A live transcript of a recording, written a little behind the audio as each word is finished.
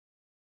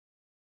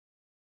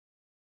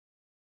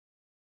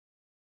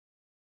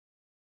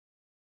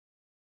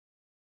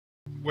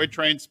we're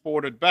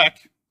transported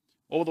back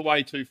all the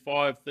way to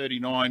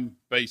 539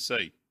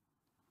 BC.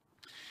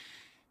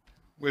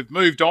 We've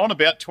moved on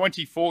about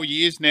 24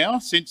 years now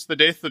since the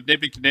death of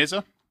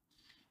Nebuchadnezzar,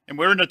 and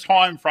we're in a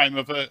time frame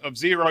of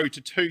 0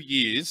 to 2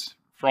 years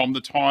from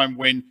the time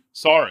when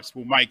Cyrus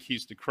will make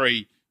his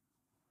decree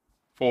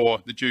for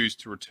the Jews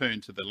to return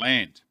to the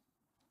land.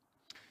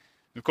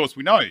 And of course,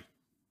 we know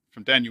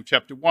from Daniel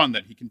chapter 1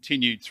 that he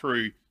continued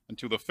through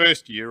until the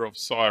first year of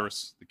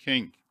Cyrus the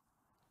king.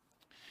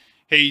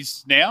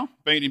 He's now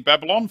been in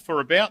Babylon for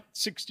about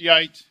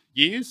 68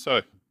 years,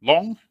 so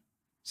long,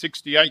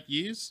 68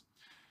 years,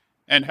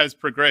 and has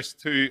progressed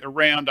to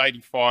around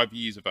 85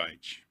 years of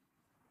age.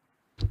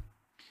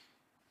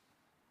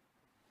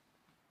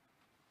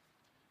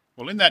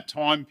 Well, in that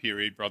time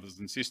period, brothers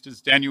and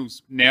sisters,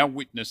 Daniel's now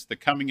witnessed the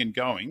coming and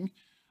going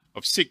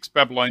of 6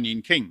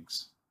 Babylonian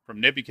kings, from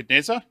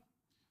Nebuchadnezzar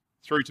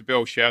through to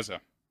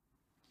Belshazzar.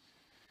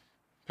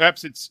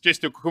 Perhaps it's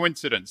just a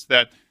coincidence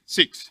that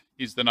 6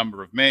 is the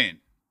number of man.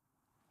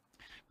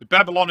 But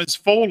Babylon has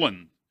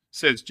fallen,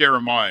 says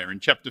Jeremiah in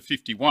chapter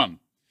 51.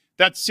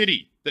 That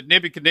city that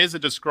Nebuchadnezzar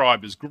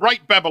described as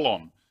Great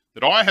Babylon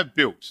that I have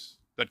built,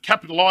 that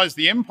capitalized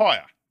the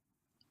empire,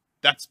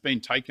 that's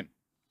been taken.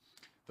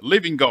 The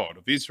living God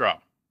of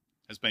Israel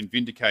has been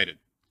vindicated.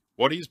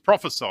 What he has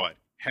prophesied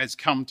has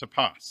come to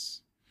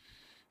pass.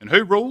 And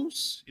who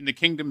rules in the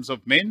kingdoms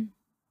of men?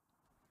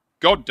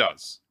 God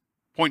does.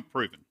 Point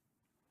proven.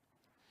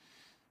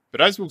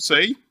 But as we'll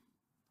see,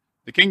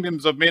 the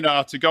kingdoms of men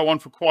are to go on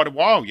for quite a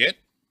while yet.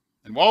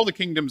 And while the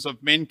kingdoms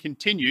of men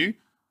continue,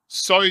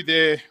 so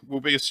there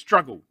will be a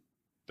struggle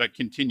that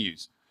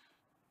continues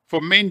for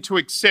men to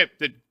accept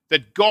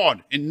that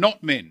God and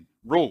not men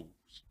rules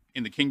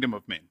in the kingdom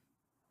of men.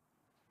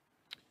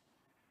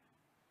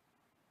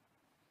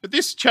 But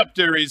this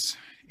chapter is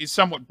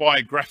somewhat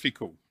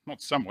biographical.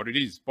 Not somewhat, it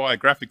is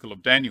biographical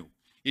of Daniel.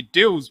 It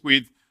deals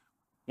with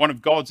one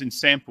of God's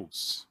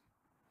ensamples.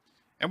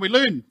 And we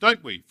learn,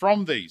 don't we,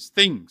 from these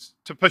things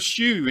to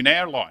pursue in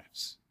our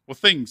lives, or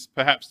things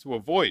perhaps to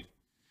avoid.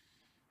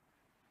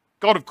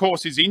 God, of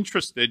course, is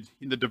interested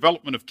in the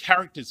development of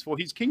characters for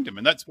his kingdom,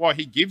 and that's why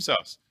he gives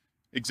us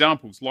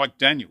examples like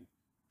Daniel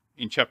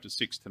in chapter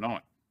 6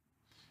 tonight.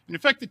 And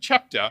in fact, the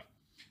chapter,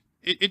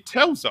 it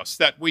tells us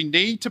that we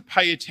need to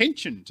pay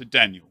attention to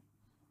Daniel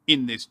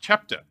in this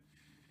chapter.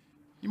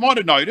 You might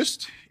have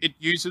noticed it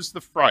uses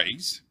the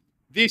phrase,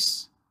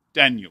 this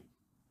Daniel.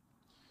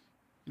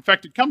 In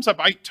fact, it comes up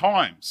 8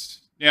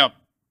 times. Now,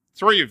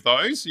 3 of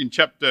those in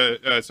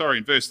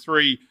verse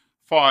 3,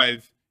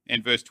 5,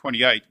 and verse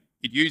 28,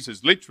 it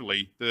uses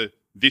literally the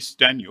this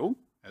Daniel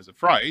as a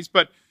phrase,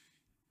 but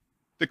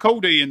the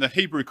Chaldee and the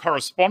Hebrew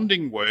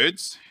corresponding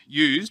words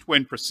used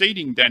when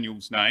preceding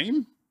Daniel's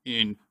name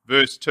in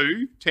verse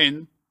 2,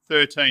 10,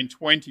 13,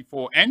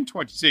 24, and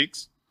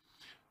 26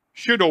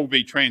 should all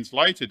be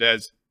translated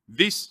as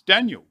this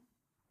Daniel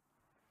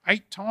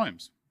 8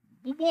 times.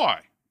 Well,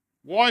 why?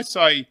 Why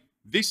say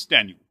this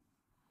Daniel?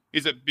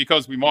 Is it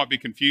because we might be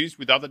confused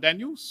with other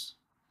Daniels?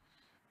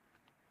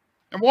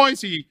 And why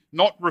is he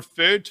not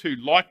referred to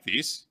like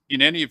this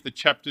in any of the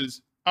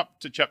chapters up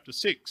to chapter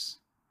 6?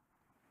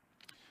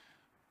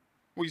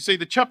 Well, you see,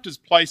 the chapter's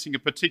placing a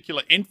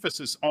particular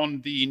emphasis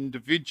on the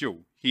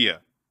individual here.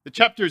 The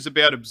chapter is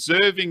about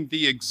observing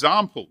the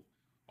example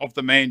of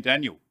the man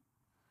Daniel,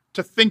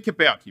 to think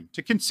about him,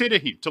 to consider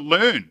him, to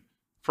learn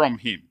from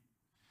him.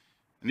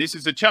 And this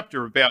is a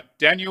chapter about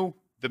Daniel,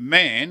 the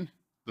man,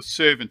 the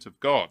servant of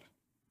God.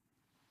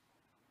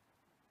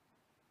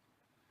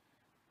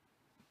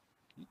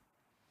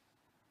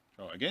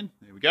 Try again.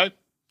 There we go.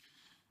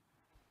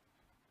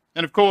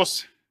 And of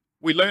course,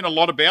 we learn a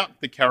lot about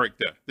the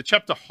character. The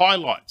chapter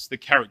highlights the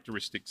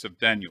characteristics of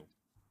Daniel.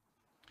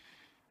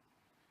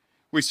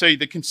 We see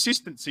the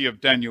consistency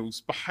of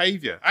Daniel's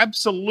behaviour,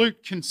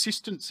 absolute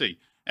consistency,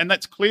 and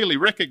that's clearly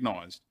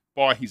recognised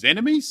by his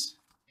enemies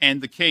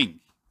and the king.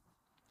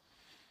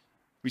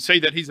 We see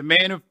that he's a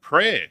man of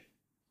prayer.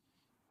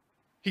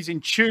 He's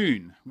in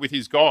tune with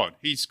his God.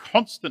 He's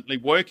constantly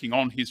working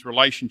on his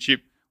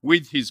relationship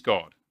with his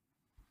God.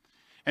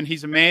 And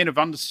he's a man of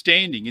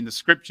understanding in the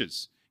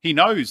scriptures. He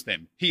knows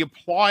them. He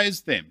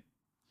applies them.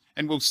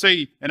 And we'll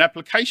see an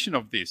application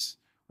of this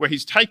where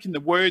he's taken the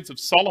words of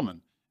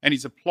Solomon and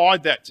he's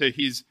applied that to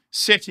his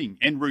setting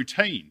and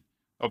routine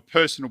of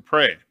personal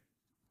prayer.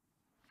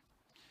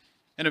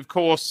 And of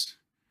course,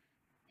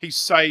 he's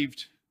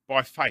saved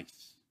by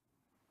faith.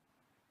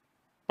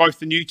 Both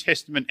the New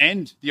Testament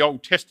and the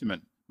Old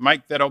Testament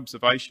make that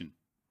observation.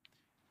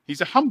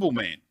 He's a humble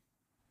man.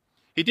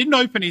 He didn't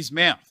open his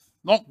mouth,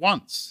 not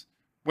once,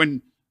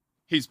 when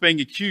he's being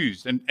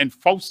accused and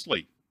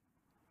falsely.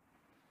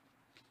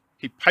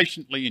 He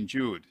patiently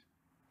endured.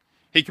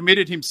 He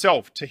committed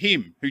himself to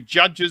him who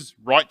judges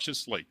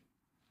righteously.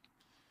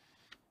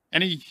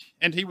 And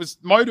he was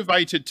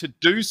motivated to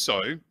do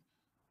so,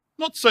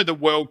 not so the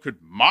world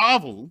could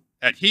marvel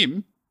at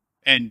him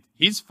and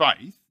his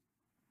faith,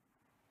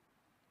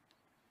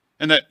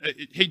 and that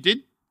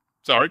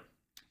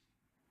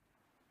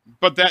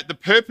but that the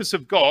purpose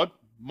of God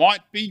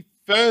might be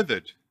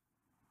furthered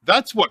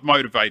That's what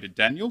motivated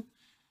Daniel,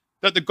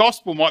 that the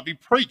gospel might be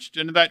preached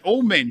and that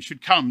all men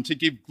should come to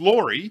give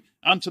glory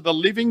unto the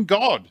living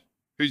God,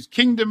 whose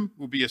kingdom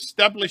will be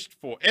established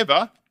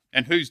forever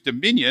and whose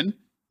dominion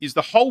is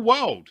the whole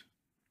world.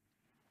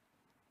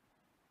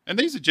 And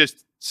these are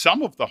just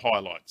some of the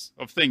highlights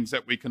of things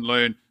that we can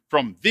learn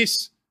from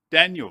this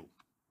Daniel,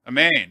 a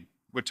man,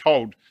 we're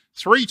told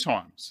 3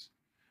 times,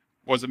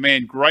 was a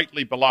man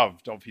greatly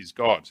beloved of his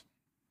God.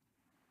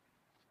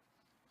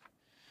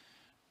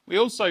 We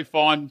also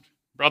find,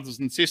 brothers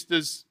and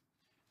sisters,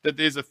 that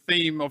there's a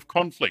theme of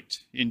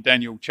conflict in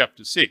Daniel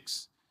chapter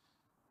 6.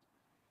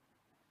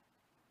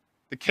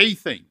 The key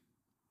theme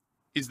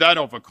is that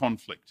of a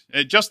conflict.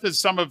 Just as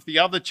some of the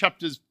other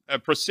chapters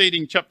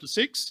preceding chapter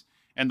 6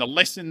 and the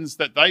lessons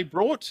that they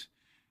brought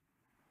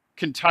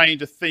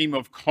contained a theme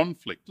of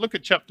conflict. Look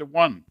at chapter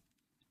 1.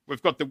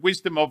 We've got the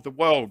wisdom of the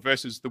world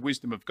versus the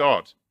wisdom of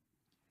God.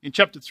 In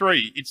chapter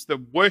 3, it's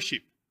the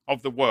worship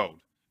of the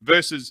world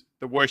versus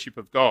the worship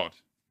of God.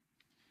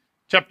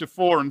 Chapter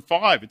 4 and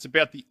 5, it's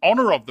about the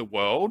honour of the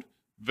world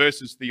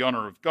versus the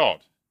honour of God.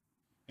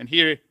 And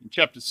here in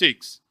chapter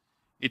 6,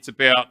 it's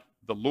about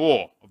the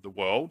law of the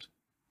world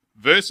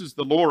versus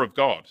the law of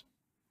God.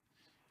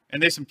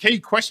 And there's some key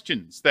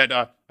questions that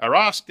are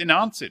asked and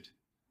answered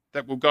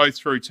that we'll go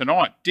through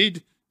tonight.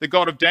 Did the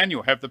God of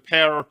Daniel have the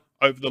power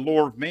over the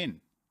law of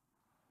men?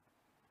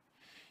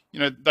 You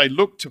know, they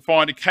looked to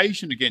find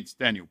occasion against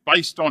Daniel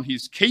based on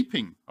his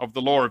keeping of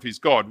the law of his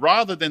God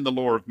rather than the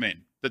law of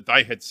men that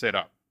they had set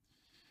up.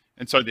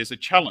 And so there's a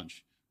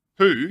challenge.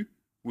 Who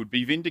would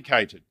be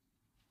vindicated?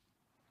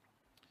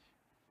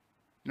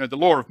 You know, the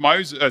law of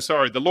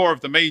the law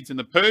of the Medes and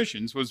the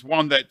Persians was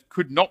one that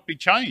could not be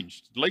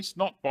changed, at least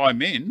not by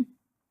men.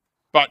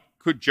 But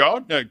could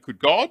God,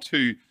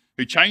 who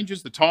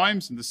changes the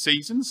times and the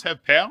seasons,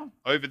 have power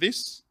over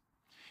this?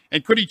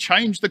 And could he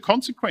change the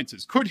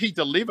consequences? Could he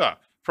deliver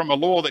from a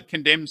law that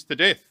condemns to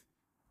death,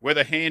 where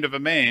the hand of a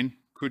man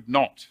could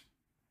not?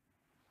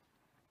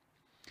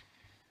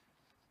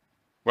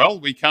 Well,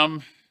 we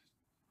come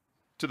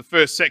to the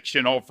first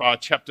section of our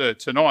chapter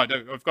tonight.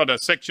 I've got a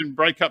section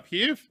breakup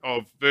here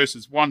of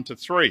verses 1 to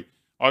 3.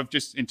 I've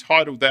just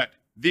entitled that,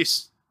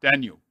 This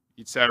Daniel.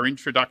 It's our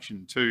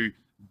introduction to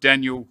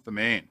Daniel the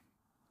man.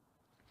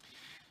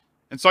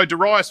 And so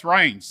Darius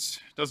reigns,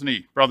 doesn't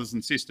he, brothers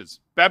and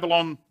sisters?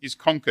 Babylon is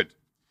conquered.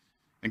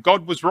 And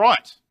God was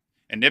right.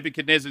 And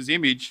Nebuchadnezzar's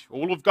image,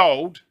 all of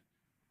gold,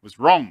 was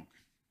wrong.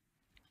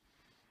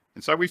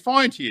 And so we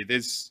find here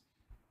there's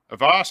a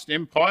vast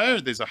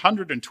empire. There's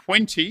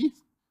 120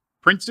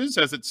 princes,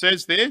 as it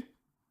says there.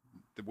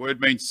 The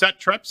word means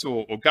satraps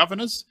or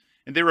governors.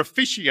 And they're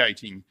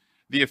officiating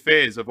the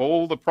affairs of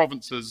all the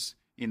provinces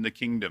in the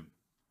kingdom.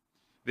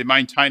 They're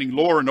maintaining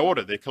law and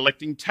order. They're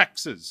collecting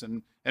taxes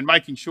and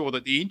making sure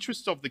that the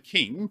interests of the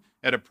king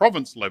at a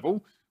province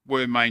level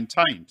were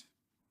maintained.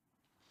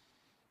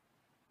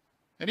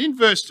 And in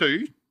verse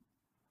 2,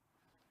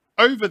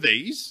 over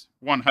these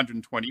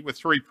 120 were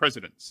 3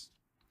 presidents.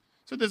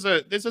 So there's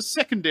a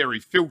secondary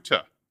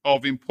filter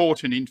of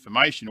important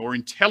information or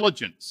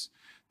intelligence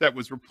that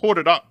was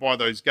reported up by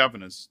those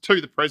governors to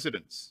the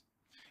presidents.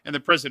 And the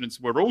presidents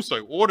were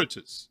also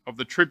auditors of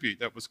the tribute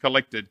that was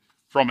collected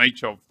from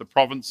each of the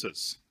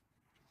provinces.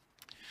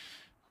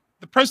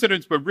 The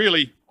presidents were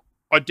really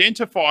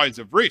identifiers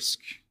of risk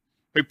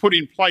who put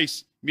in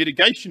place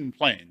mitigation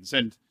plans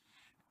and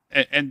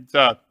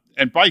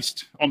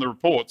based on the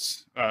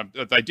reports,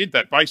 they did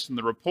that based on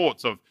the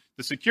reports of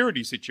the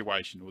security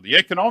situation or the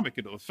economic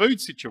or the food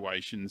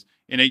situations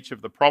in each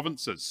of the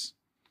provinces.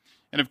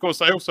 And of course,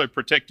 they also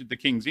protected the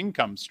king's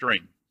income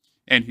stream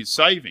and his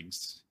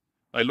savings.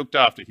 They looked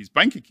after his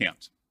bank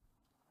account.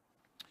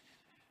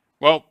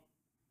 Well,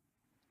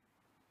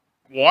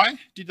 why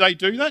did they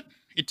do that?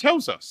 It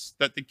tells us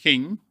that the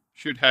king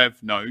should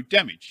have no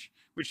damage,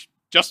 which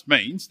just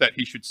means that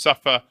he should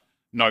suffer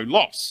no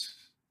loss.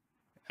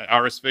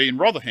 RSV and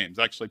Rotherham's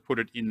actually put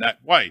it in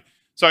that way.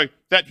 So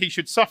that he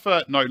should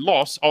suffer no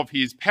loss of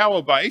his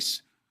power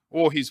base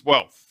or his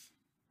wealth.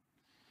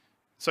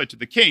 So to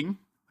the king,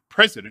 the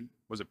president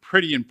was a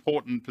pretty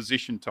important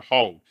position to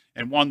hold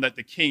and one that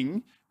the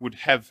king would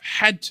have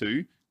had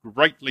to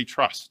greatly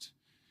trust.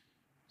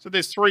 So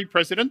there's 3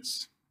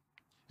 presidents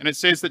and it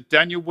says that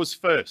Daniel was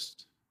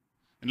first.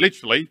 And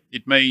literally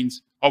it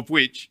means of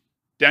which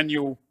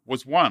Daniel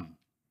was one.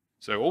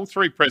 So all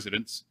 3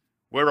 presidents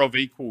were of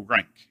equal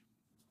rank.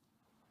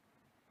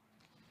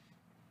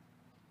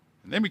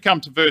 And then we come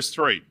to verse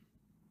 3.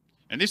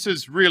 And this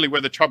is really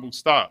where the trouble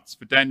starts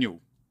for Daniel.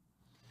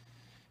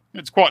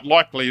 It's quite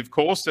likely, of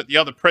course, that the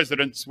other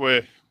presidents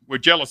were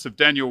jealous of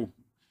Daniel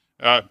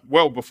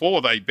well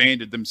before they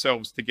banded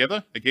themselves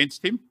together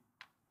against him.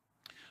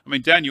 I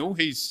mean, Daniel,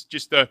 he's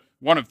just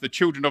one of the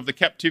children of the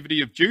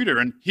captivity of Judah,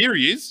 and here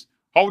he is,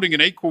 holding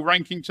an equal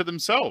ranking to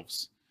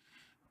themselves.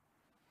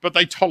 But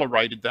they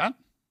tolerated that.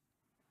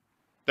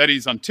 That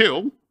is,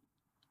 until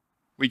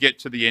we get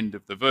to the end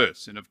of the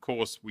verse. And of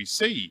course, we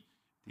see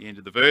the end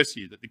of the verse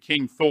here that the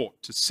king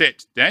thought to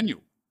set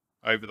Daniel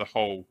over the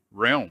whole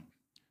realm.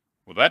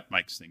 Well, that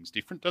makes things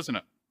different, doesn't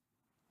it?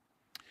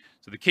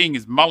 So the king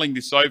is mulling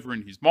this over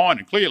in his mind,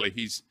 and clearly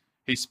he's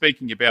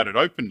speaking about it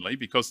openly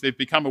because they've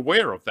become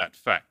aware of that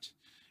fact.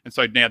 And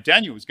so now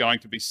Daniel is going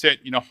to be set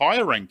in a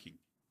higher ranking.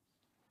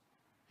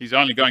 He's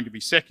only going to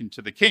be second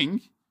to the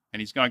king, and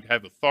he's going to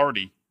have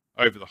authority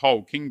over the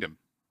whole kingdom.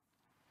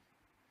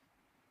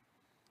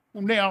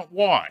 Well, now,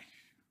 why?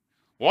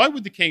 Why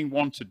would the king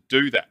want to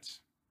do that?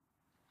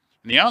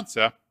 And the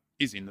answer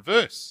is in the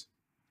verse.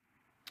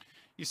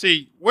 You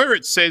see, where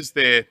it says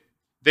there,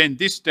 then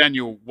this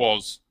Daniel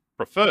was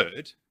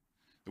preferred,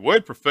 the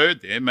word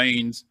preferred there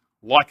means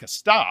like a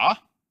star,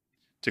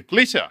 to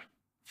glitter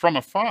from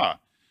afar.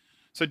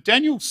 So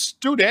Daniel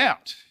stood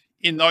out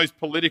in those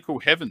political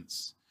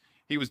heavens.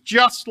 He was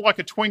just like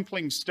a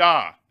twinkling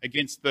star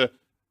against the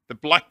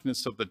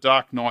blackness of the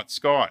dark night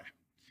sky.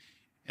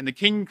 And the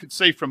king could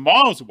see from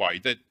miles away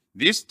that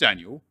this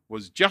Daniel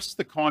was just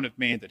the kind of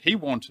man that he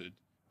wanted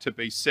to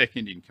be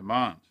second in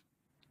command.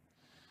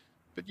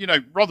 But, you know,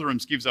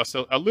 Rotherham's gives us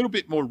a little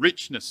bit more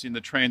richness in the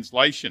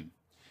translation.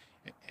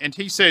 And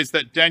he says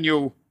that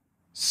Daniel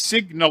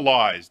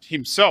signalised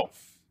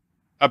himself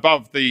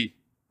above the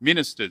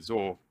ministers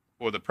or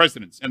the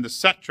presidents and the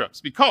satraps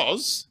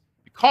because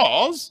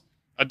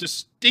a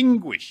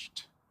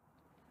distinguished,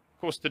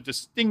 of course, to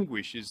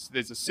distinguish is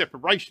there's a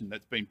separation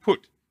that's been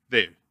put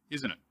there,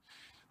 isn't it?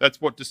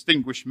 That's what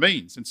distinguish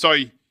means. And so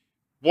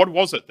what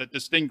was it that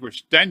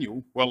distinguished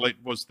Daniel? Well, it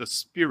was the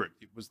spirit.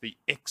 It was the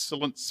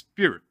excellent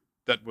spirit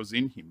that was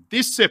in him.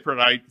 This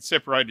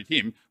separated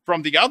him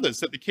from the others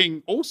that the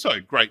king also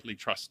greatly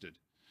trusted.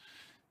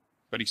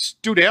 But he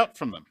stood out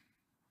from them.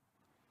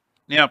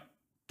 Now,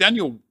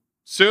 Daniel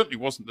certainly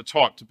wasn't the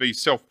type to be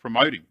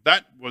self-promoting.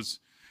 That was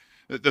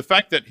the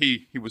fact that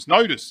he was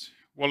noticed.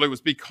 Well, it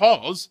was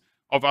because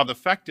of other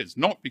factors,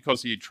 not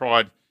because he had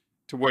tried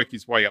to work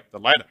his way up the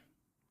ladder.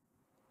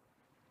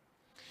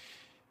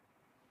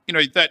 You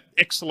know, that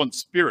excellent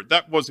spirit,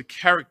 that was a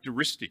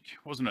characteristic,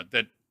 wasn't it?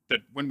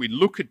 That when we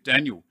look at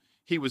Daniel,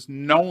 he was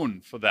known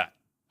for that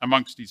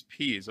amongst his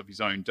peers of his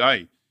own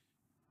day.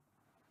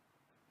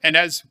 And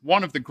as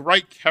one of the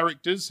great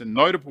characters and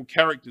notable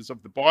characters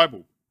of the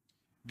Bible,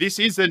 this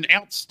is an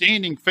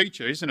outstanding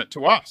feature, isn't it,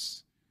 to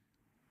us?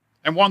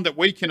 And one that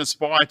we can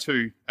aspire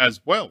to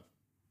as well.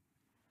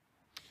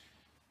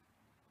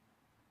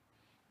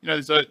 You know,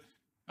 there's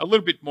a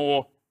little bit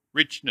more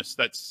richness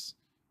that's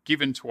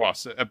given to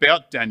us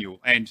about Daniel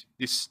and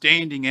this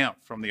standing out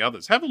from the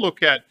others. Have a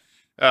look at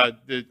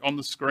on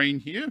the screen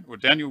here, or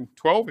Daniel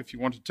 12, if you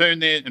want to turn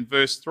there, in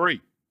verse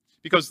 3.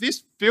 Because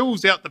this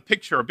fills out the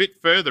picture a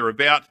bit further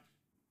about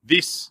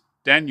this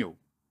Daniel.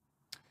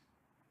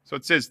 So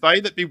it says, they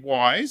that be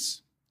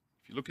wise,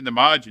 if you look in the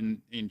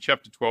margin in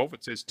chapter 12,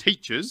 it says,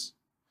 teachers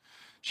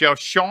shall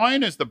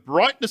shine as the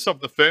brightness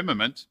of the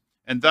firmament,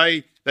 and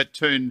they that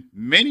turn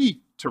many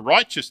to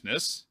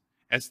righteousness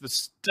as the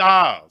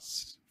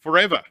stars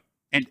forever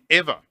and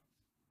ever.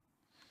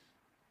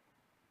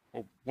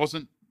 Well,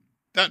 wasn't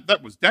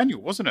that was Daniel,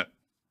 wasn't it?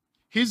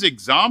 His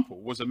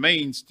example was a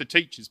means to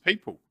teach his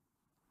people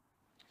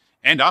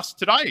and us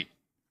today,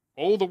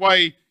 all the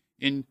way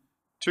in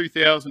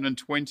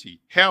 2020,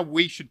 how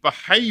we should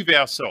behave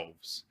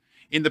ourselves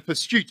in the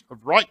pursuit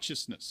of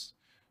righteousness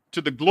to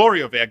the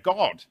glory of our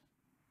God.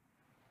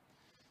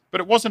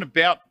 But it wasn't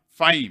about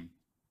fame.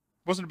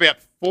 It wasn't about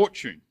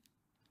fortune.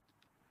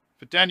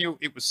 For Daniel,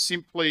 it was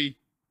simply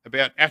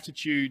about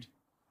attitude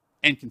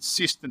and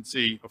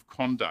consistency of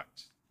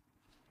conduct.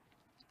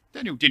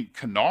 Daniel didn't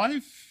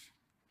connive,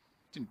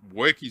 didn't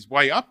work his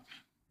way up.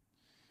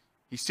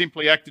 He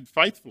simply acted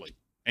faithfully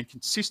and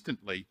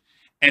consistently,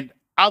 and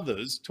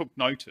others took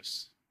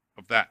notice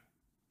of that.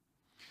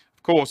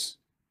 Of course,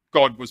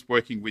 God was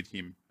working with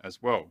him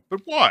as well.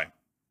 But why?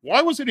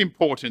 Why was it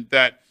important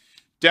that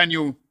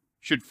Daniel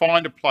should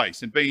find a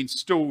place and be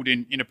installed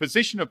in a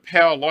position of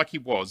power like he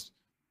was,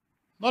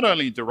 not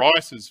only in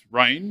Darius'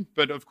 reign,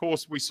 but of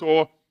course we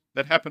saw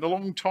that happen a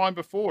long time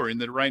before in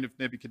the reign of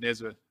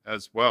Nebuchadnezzar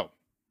as well.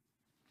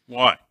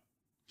 Why?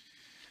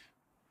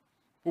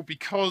 Well,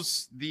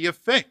 because the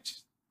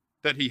effect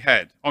that he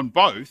had on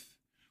both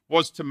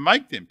was to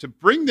make them, to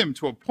bring them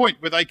to a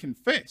point where they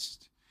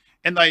confessed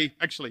and they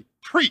actually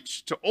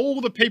preached to all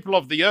the people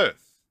of the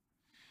earth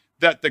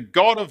that the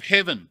God of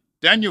heaven,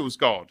 Daniel's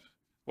God,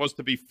 was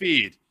to be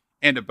feared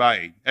and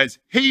obeyed as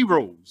he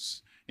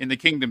rules in the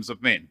kingdoms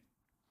of men.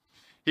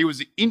 He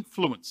was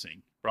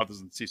influencing, brothers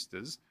and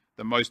sisters,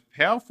 the most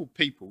powerful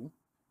people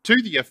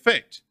to the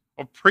effect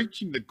of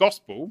preaching the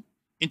gospel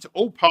into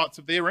all parts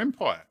of their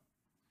empire.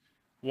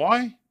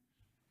 Why?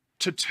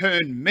 To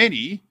turn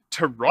many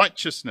to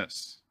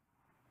righteousness.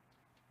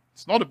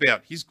 It's not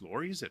about his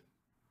glory, is it?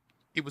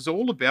 It was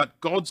all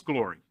about God's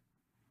glory.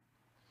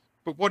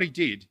 But what he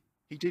did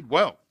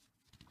well.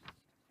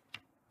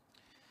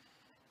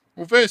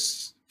 Well,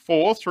 verse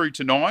 4 through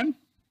to 9,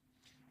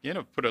 again,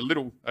 I've put a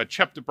little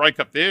chapter break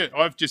up there.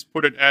 I've just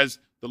put it as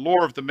the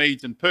law of the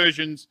Medes and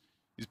Persians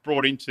is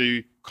brought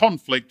into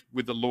conflict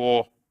with the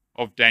law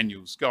of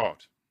Daniel's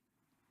God.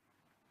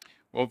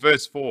 Well,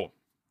 verse 4,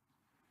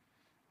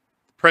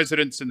 the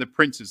presidents and the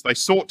princes, they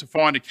sought to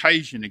find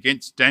occasion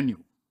against Daniel.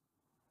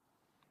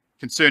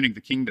 concerning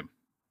the kingdom.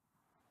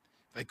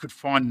 They could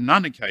find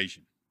none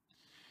occasion.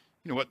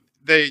 You know what?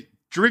 They're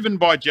driven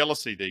by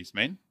jealousy, these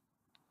men,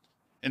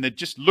 and they're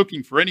just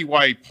looking for any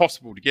way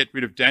possible to get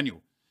rid of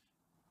Daniel.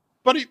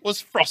 But it was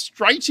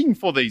frustrating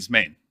for these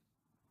men.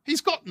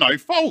 He's got no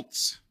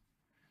faults.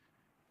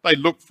 They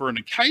look for an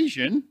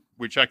occasion,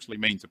 which actually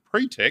means a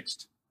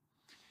pretext,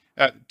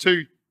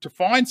 to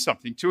find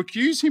something to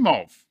accuse him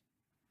of.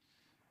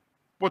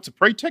 What's a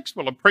pretext?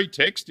 Well, a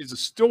pretext is a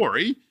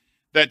story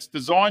that's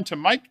designed to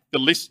make the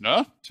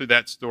listener to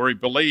that story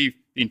believe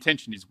the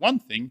intention is one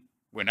thing,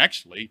 when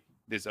actually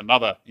there's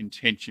another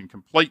intention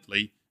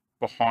completely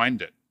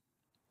behind it.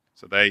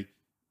 So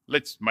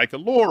let's make a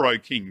law, O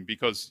king,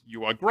 because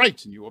you are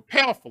great and you are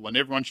powerful and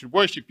everyone should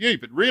worship you.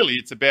 But really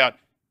it's about,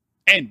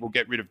 and we'll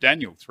get rid of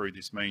Daniel through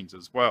this means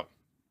as well.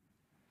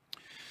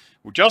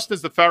 Well, just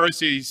as the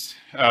Pharisees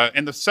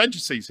and the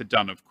Sadducees had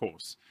done, of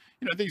course.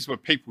 You know, these were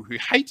people who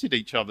hated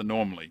each other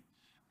normally,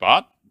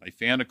 but they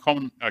found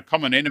a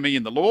common enemy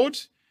in the Lord,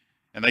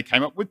 and they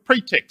came up with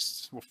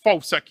pretexts or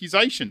false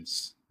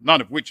accusations,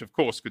 none of which, of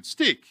course, could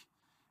stick.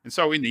 And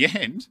so in the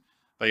end,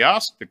 they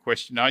asked the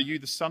question, are you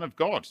the Son of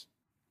God?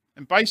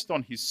 And based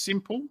on his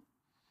simple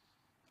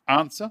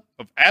answer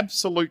of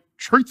absolute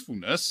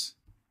truthfulness,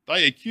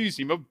 they accuse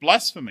him of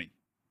blasphemy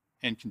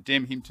and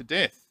condemn him to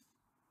death.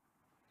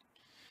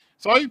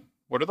 So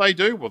what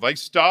do? Well, they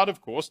start,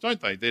 of course,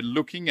 don't they? They're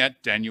looking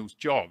at Daniel's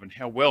job and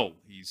how well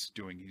he's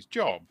doing his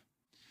job.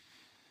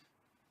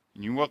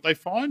 And you know what they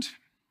find?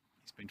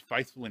 He's been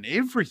faithful in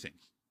everything.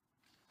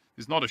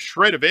 There's not a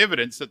shred of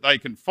evidence that they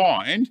can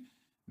find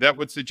that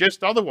would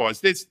suggest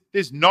otherwise.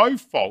 There's no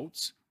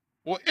faults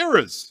or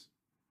errors.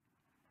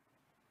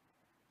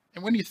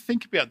 And when you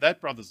think about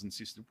that, brothers and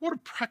sisters, what a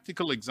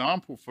practical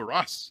example for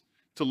us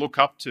to look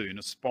up to and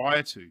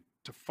aspire to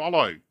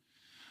follow.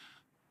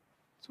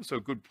 It's also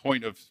a good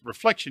point of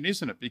reflection,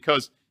 isn't it?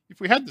 Because if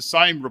we had the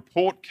same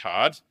report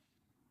card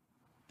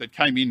that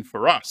came in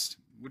for us,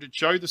 would it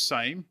show the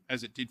same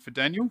as it did for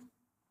Daniel?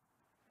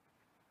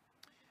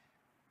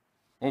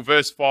 Well,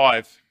 verse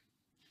 5,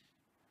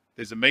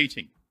 there's a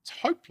meeting. It's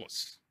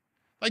hopeless.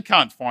 They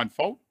can't find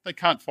fault. They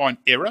can't find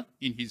error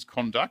in his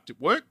conduct at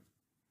work.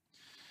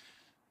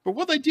 But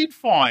what they did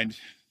find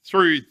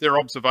through their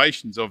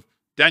observations of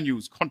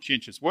Daniel's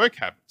conscientious work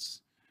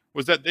habits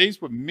was that these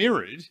were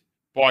mirrored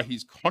by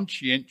his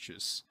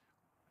conscientious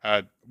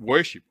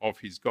worship of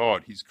his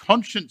God, his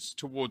conscience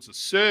towards the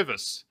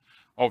service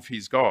of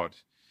his God.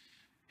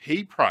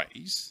 He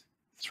prays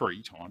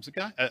 3 times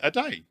a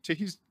day to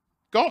his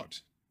God.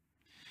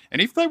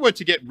 And if they were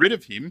to get rid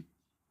of him,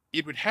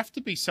 it would have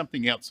to be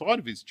something outside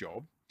of his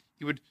job.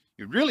 It would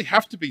really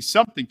have to be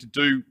something to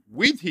do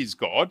with his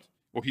God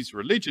or his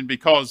religion,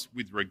 because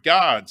with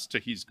regards to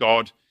his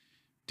God,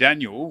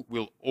 Daniel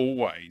will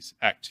always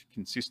act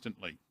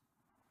consistently.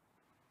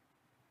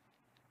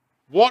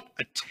 What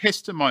a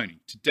testimony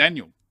to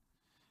Daniel.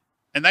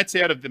 And that's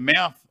out of the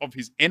mouth of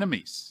his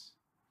enemies.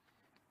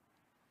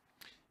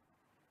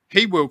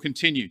 He will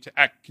continue to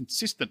act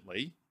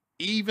consistently,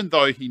 even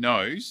though he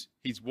knows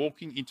he's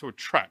walking into a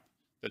trap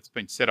that's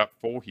been set up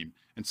for him.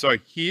 And so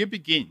here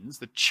begins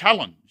the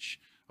challenge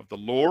of the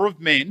law of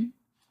men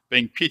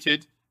being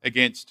pitted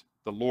against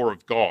the law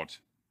of God.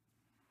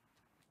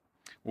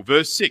 Well,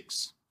 verse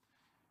 6,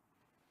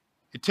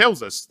 it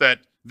tells us that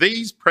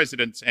these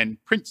presidents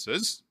and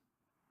princes,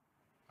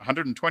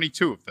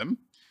 122 of them,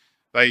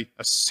 they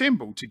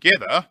assemble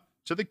together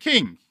to the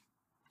king.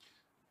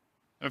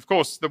 And of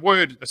course, the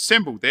word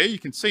assemble there, you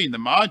can see in the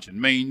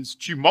margin, means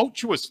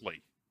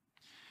tumultuously.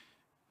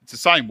 It's the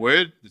same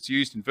word that's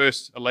used in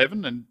verse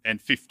 11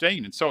 and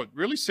 15. And so it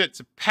really sets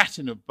a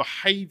pattern of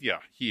behaviour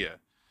here.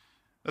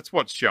 That's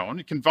what's shown.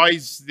 It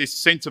conveys this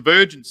sense of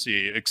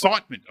urgency,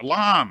 excitement,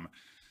 alarm.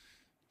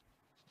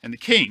 And the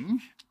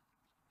king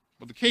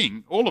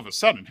all of a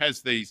sudden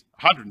has these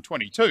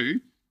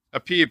 122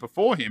 appear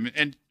before him,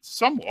 and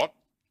somewhat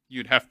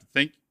you'd have to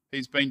think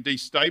he's been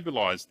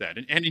destabilised that,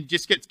 and he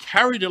just gets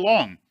carried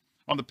along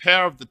on the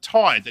power of the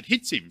tide that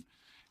hits him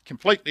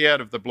completely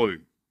out of the blue.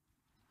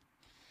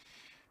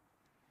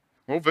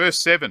 Well, verse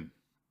 7,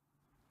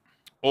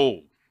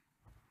 all,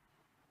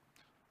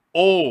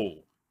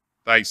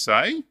 they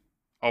say,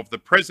 of the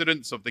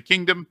presidents of the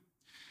kingdom,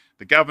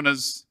 the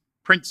governors,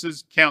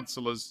 princes,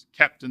 councillors,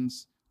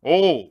 captains,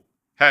 all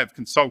have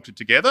consulted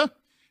together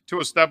to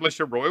establish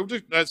a royal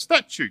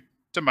statute,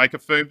 to make a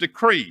firm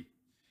decree,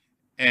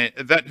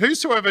 that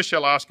whosoever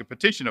shall ask a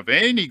petition of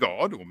any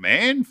god or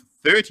man for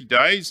 30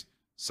 days,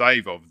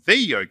 save of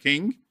thee, O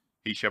king,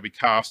 he shall be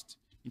cast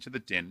into the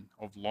den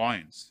of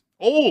lions.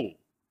 All,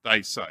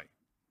 they say.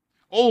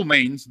 All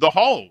means the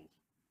whole.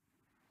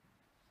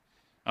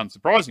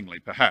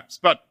 Unsurprisingly, perhaps.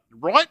 But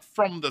right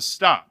from the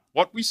start,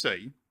 what we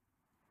see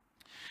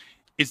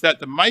is that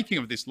the making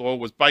of this law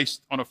was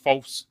based on a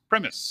false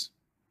premise,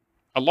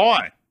 a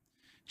lie.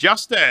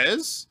 Just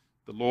as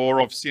the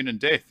law of sin and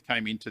death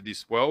came into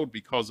this world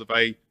because of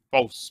a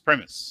false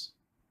premise,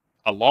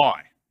 a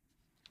lie.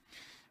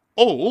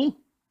 All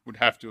would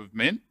have to have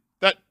meant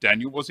that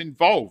Daniel was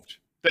involved,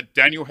 that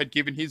Daniel had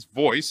given his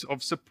voice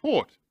of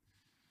support.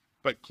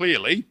 But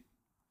clearly,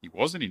 he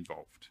wasn't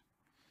involved.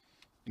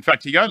 In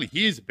fact, he only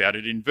hears about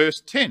it in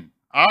verse 10,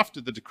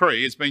 after the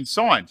decree has been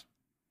signed.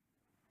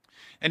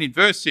 And in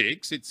verse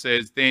 6, it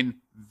says, then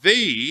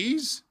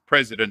these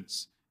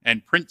presidents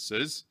and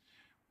princes,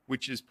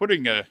 which is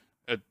putting a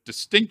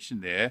distinction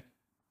there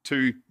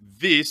to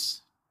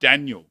this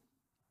Daniel.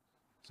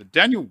 So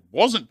Daniel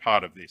wasn't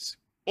part of this.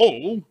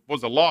 All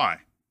was a lie.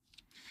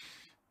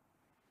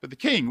 But the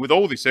king, with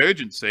all this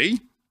urgency,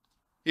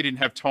 he didn't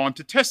have time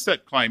to test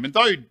that claim. And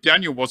though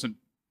Daniel wasn't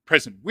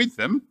present with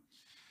them,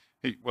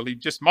 he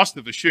just must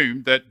have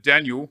assumed that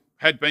Daniel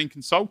had been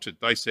consulted.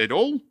 They said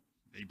all.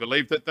 He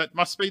believed that that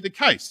must be the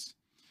case.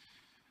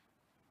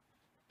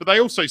 But they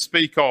also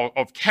speak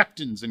of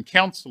captains and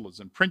councillors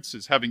and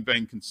princes having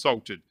been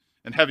consulted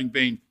and having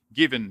been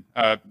given,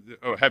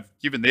 or have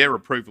given their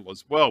approval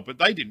as well. But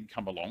they didn't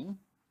come along.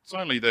 It's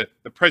only the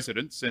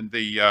presidents and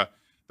the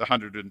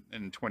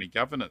 120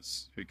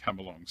 governors who come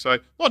along. So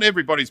not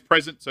everybody's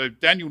present. So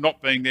Daniel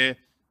not being there,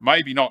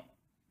 maybe not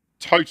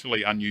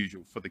totally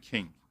unusual for the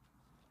king.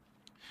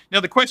 Now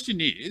the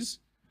question is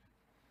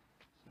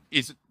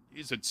it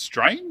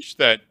strange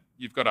that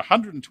you've got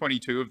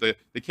 122 of the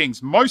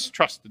king's most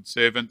trusted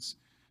servants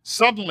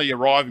suddenly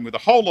arriving with a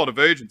whole lot of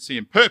urgency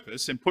and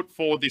purpose and put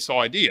forward this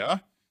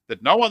idea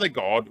that no other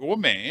god or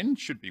man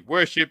should be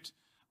worshipped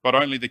but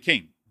only the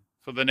king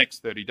for the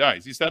next 30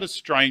 days? Is that a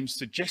strange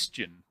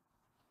suggestion?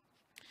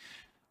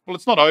 Well,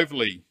 it's not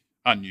overly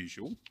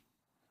unusual.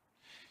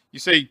 You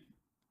see,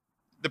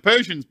 the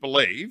Persians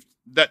believed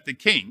that the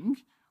king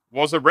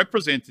was a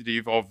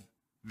representative of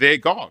their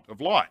god of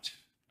light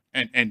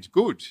and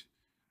good.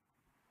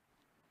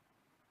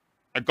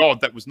 A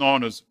god that was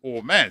known as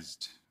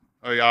Ormazd,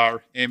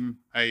 O-R-M-A-Z-D,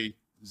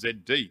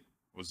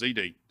 or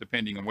Z-D,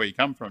 depending on where you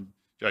come from,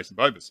 Jason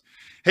Bobus.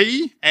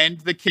 He and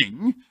the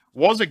king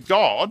was a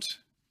god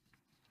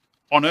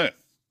on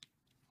earth.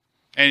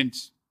 And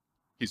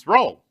his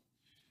role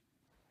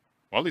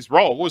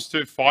was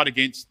to fight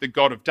against the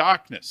god of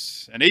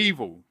darkness and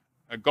evil,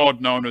 a god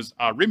known as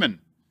Ahriman,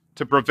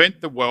 to prevent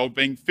the world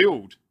being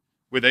filled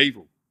with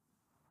evil.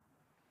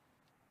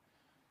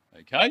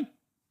 Okay,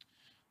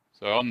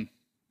 so on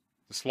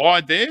the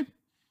slide there,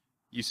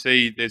 you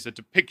see there's a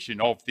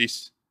depiction of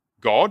this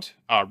god,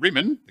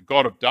 Ahriman, the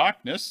god of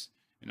darkness,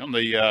 and on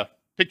the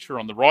picture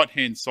on the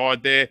right-hand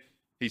side there,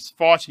 he's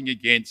fighting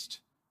against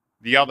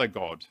the other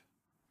god,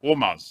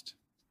 Ormazd.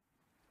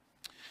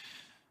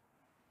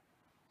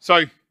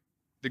 So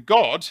the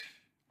god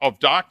of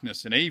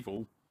darkness and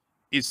evil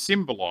is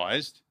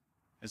symbolised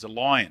as a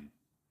lion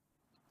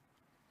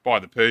by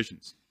the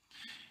Persians.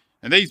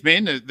 And these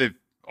men, they've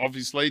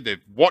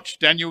watched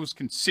Daniel's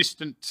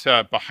consistent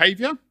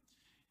behaviour,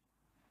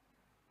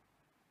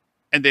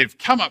 and they've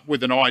come up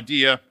with an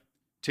idea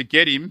to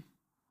get him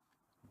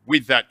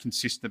with that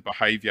consistent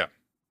behaviour.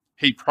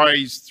 He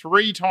prays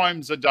 3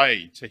 times a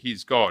day to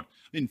his God.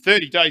 In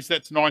 30 days,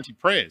 that's 90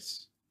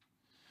 prayers.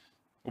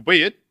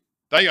 Albeit,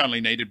 they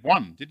only needed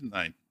 1, didn't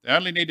they? They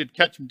only needed to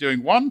catch him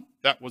doing 1.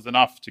 That was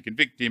enough to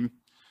convict him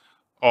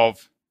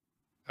of,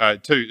 or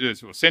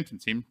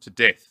sentence him to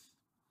death.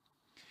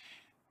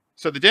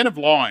 So the den of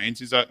lions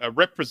is a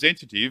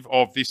representative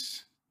of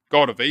this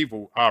god of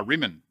evil,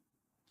 Ahriman.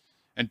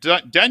 And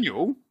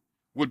Daniel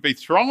would be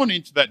thrown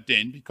into that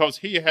den because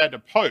he had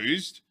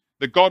opposed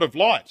the god of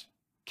light,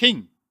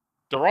 King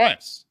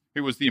Darius,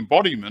 who was the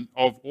embodiment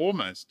of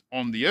Ormazd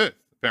on the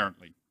earth,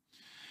 apparently.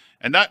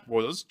 And that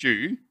was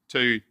due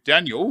to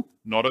Daniel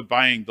not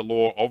obeying the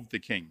law of the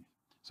king.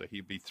 So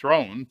he'd be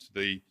thrown to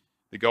the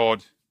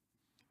god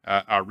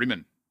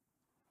Ahriman,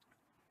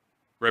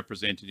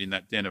 represented in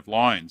that den of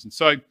lions. And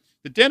so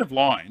the den of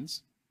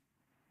lions,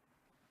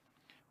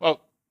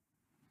 well,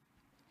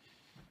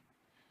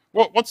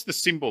 what's the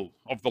symbol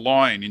of the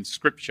lion in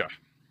Scripture?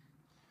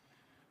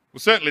 Well,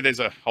 certainly there's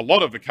a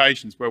lot of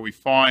occasions where we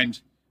find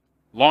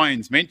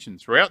lions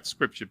mentioned throughout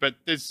Scripture, but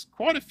there's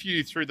quite a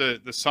few through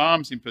the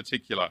Psalms in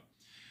particular.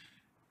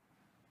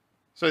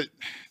 So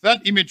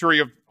that imagery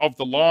of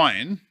the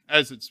lion,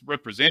 as it's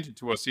represented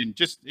to us in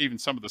just even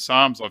some of the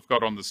Psalms I've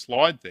got on the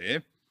slide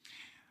there,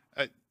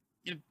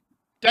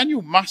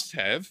 Daniel must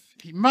have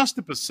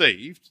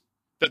perceived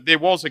that there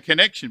was a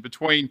connection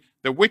between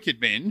the wicked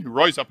men who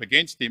rose up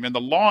against him and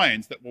the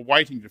lions that were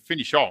waiting to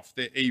finish off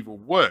their evil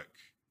work.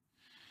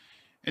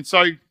 And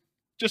so,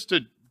 just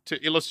to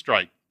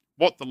illustrate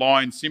what the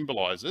lion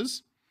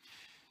symbolises,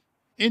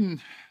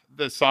 in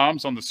the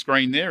Psalms on the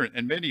screen there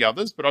and many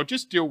others, but I'll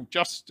just deal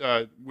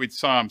with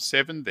Psalm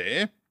 7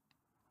 there.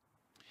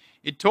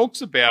 It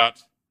talks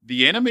about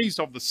the enemies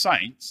of the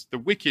saints, the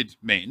wicked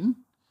men,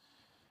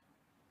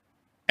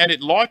 and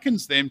it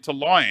likens them to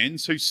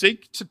lions who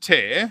seek to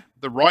tear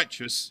the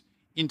righteous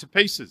into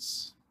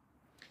pieces.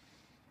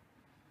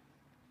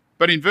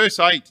 But in verse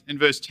 8 and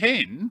verse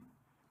 10,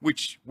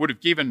 which would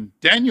have given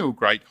Daniel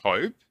great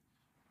hope,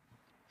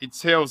 it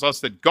tells us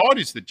that God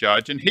is the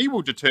judge and he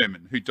will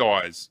determine who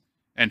dies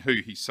and who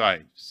he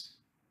saves.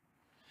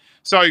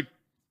 So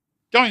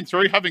going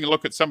through, having a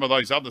look at some of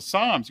those other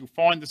Psalms, you'll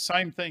find the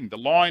same thing. The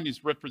lion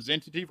is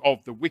representative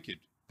of the wicked,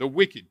 the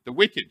wicked, the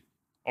wicked.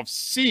 of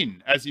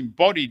sin as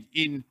embodied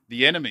in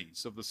the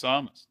enemies of the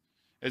psalmist,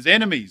 as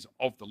enemies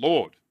of the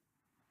Lord.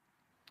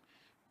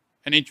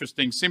 An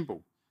interesting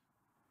symbol.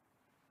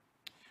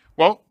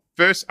 Well,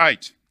 verse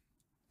 8.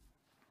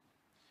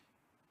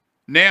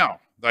 Now,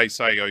 they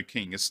say, O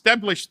king,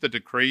 establish the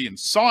decree and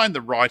sign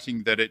the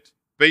writing that it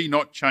be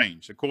not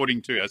changed,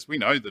 according to, as we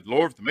know, the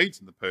law of the Medes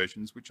and the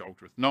Persians, which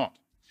altereth not.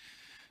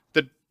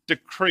 The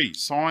decree,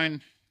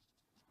 sign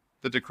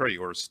the decree,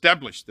 or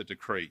establish the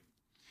decree.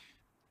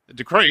 The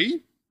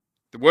decree,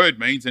 the word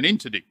means an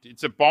interdict.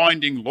 It's a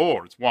binding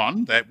law. It's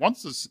one that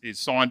once this is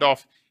signed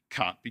off,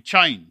 can't be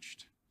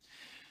changed.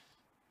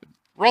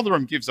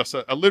 Rotherham gives us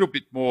a little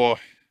bit more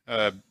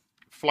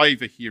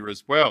flavour here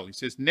as well. He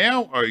says,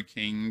 now, O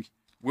king,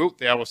 wilt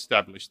thou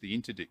establish the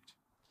interdict?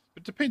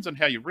 It depends on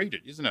how you read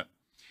it, isn't it?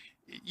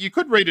 You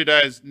could read it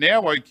as,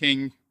 now, O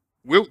king,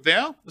 wilt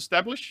thou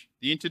establish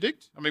the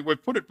interdict? I mean,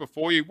 we've put it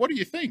before you. What do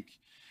you think?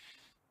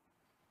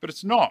 But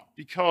it's not,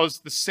 because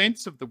the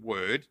sense of the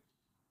word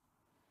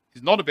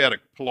is not about a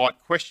polite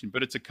question,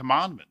 but it's a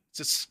commandment.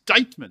 It's a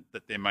statement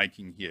that they're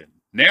making here.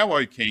 Now,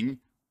 O king,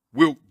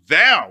 wilt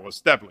thou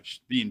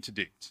establish the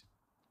interdict?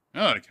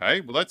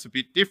 Okay, well, that's a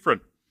bit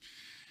different.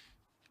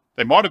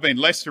 They might have been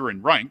lesser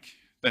in rank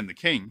than the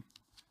king,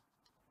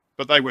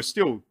 but they were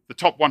still the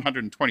top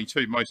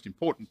 122 most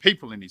important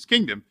people in his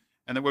kingdom,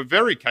 and they were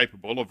very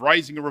capable of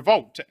raising a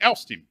revolt to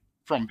oust him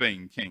from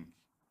being king.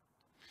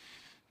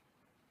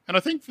 And I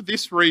think for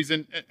this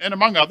reason, and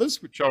among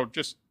others, which I'll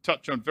just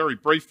touch on very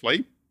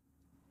briefly,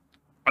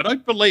 I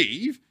don't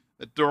believe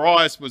that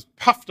Darius was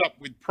puffed up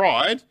with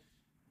pride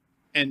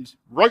and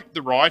wrote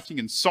the writing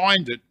and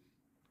signed it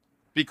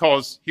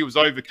because he was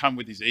overcome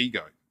with his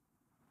ego.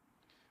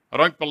 I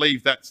don't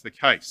believe that's the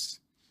case.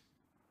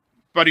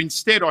 But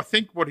instead, I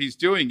think what he's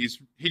doing is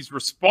he's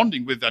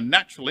responding with a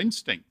natural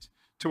instinct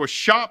to a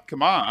sharp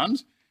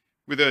command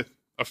with a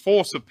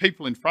force of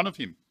people in front of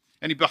him.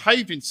 And he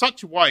behaved in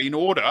such a way in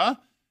order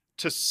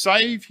to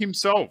save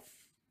himself,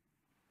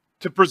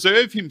 to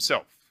preserve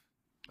himself,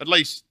 at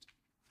least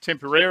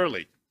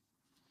temporarily.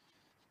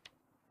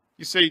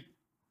 You see,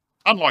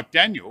 unlike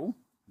Daniel,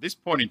 at this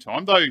point in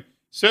time, though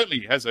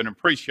certainly has an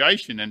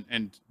appreciation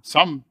and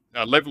some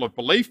level of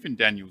belief in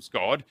Daniel's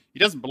God, he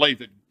doesn't believe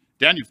that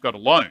Daniel's God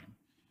alone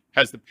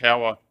has the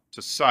power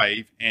to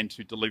save and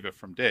to deliver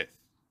from death.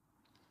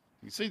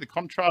 You see the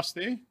contrast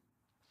there?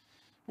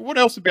 But what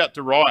else about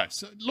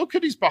Darius? Look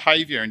at his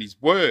behaviour and his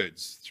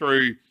words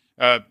through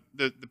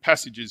the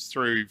passages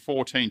through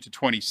 14 to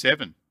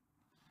 27.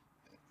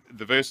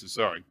 The verses,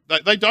 sorry.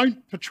 They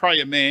don't portray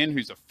a man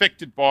who's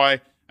affected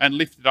by and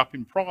lifted up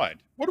in pride.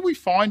 What do we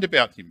find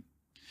about him?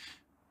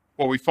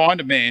 Well, we find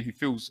a man who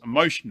feels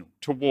emotional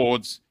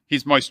towards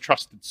his most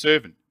trusted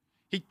servant.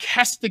 He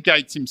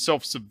castigates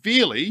himself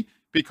severely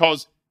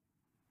because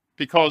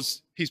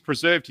he's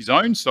preserved his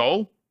own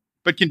soul,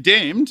 but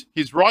condemned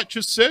his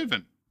righteous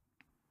servant.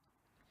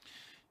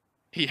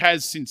 He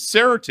has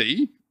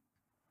sincerity,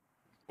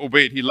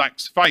 albeit he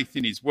lacks faith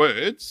in his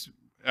words,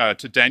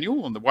 to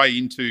Daniel on the way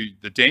into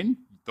the den.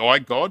 Thy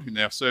God, whom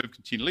thou serve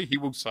continually, he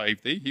will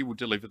save thee, he will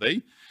deliver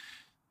thee.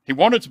 He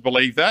wanted to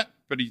believe that,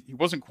 but he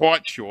wasn't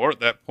quite sure at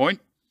that point.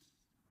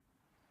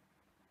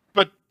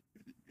 But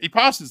he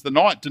passes the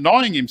night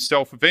denying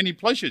himself of any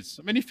pleasures.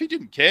 I mean, if he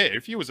didn't care,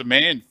 if he was a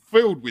man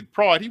filled with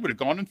pride, he would have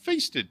gone and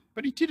feasted,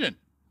 but he didn't.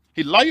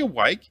 He lay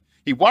awake,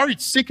 he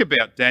worried sick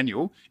about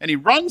Daniel, and he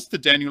runs to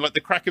Daniel at the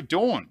crack of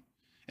dawn,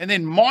 and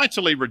then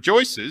mightily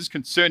rejoices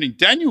concerning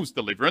Daniel's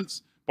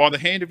deliverance by the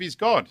hand of his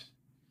God.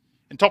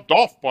 And topped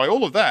off by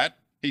all of that,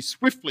 he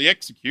swiftly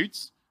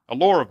executes a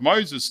law of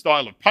Moses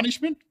style of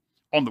punishment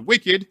on the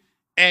wicked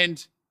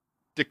and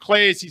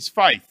declares his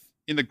faith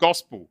in the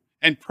gospel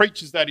and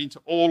preaches that into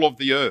all of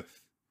the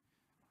earth.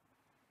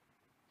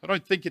 I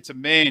don't think it's a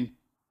man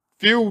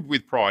filled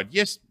with pride.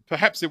 Yes,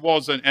 perhaps there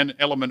was an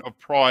element of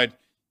pride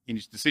in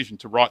his decision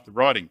to write the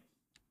writing,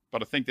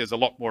 but I think there's a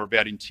lot more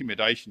about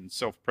intimidation and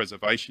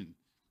self-preservation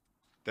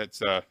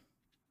that's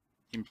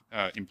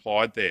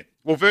implied there.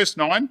 Well, verse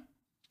 9,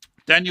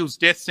 Daniel's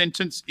death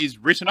sentence is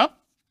written up.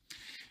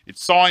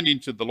 It's signed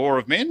into the law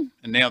of men,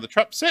 and now the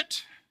trap's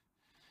set,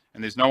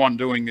 and there's no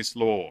undoing this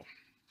law.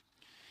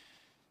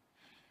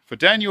 For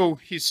Daniel,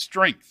 his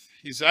strength,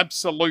 his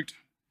absolute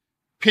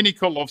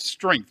pinnacle of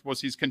strength was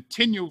his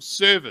continual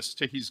service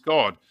to his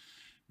God,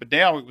 but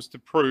now it was to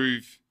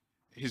prove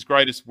his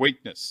greatest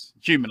weakness,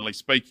 humanly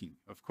speaking,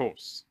 of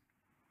course.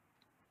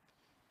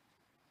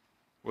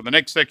 Well, the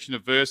next section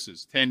of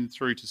verses, 10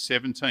 through to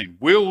 17.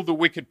 Will the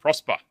wicked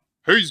prosper?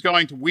 Who's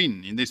going to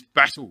win in this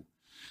battle?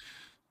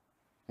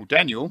 Well,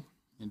 Daniel,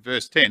 in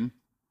verse 10,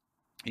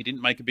 he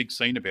didn't make a big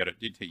scene about it,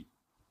 did he?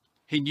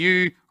 He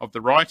knew of the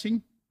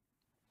writing.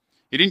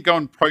 He didn't go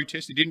and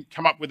protest. He didn't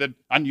come up with an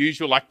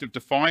unusual act of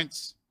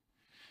defiance.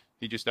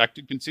 He just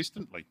acted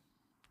consistently,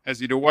 as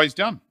he'd always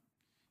done.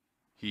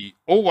 He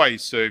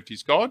always served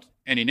his God,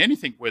 and in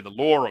anything where the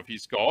law of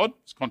his God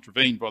was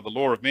contravened by the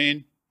law of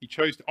man, he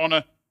chose to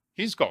honour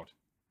his God.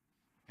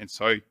 And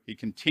so he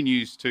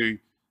continues to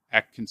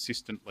act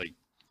consistently.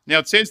 Now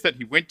it says that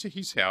he went to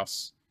his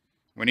house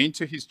went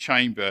into his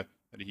chamber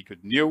that he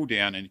could kneel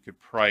down and he could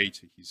pray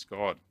to his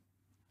God.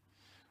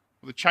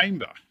 Well, the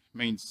chamber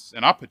means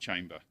an upper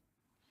chamber.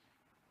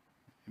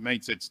 It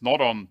means it's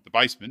not on the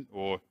basement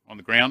or on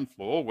the ground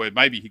floor where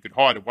maybe he could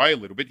hide away a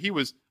little bit. He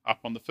was up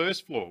on the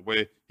first floor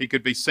where he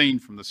could be seen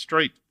from the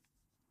street.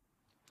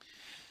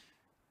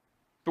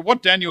 But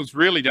what Daniel's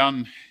really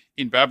done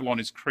in Babylon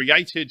is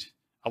created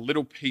a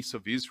little piece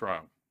of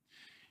Israel.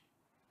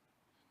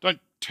 Don't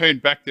turn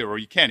back there, or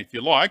you can if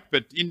you like,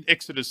 but in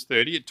Exodus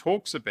 30 it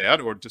talks about,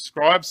 or it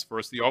describes for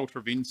us, the altar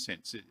of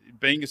incense, it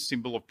being a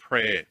symbol of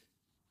prayer.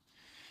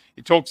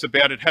 It talks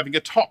about it having a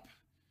top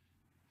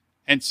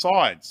and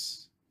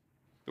sides.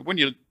 But when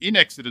you're in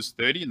Exodus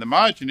 30, in the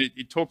margin,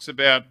 it talks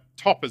about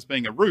top as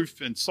being a roof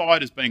and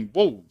side as being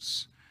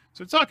walls.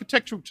 So it's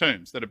architectural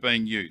terms that are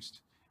being used,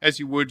 as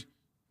you would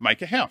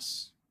make a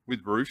house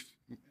with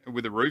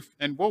a roof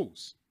and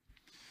walls.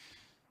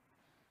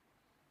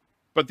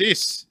 But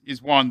this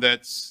is one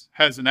that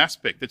has an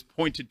aspect that's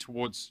pointed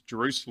towards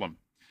Jerusalem.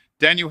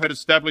 Daniel had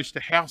established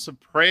a house of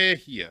prayer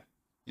here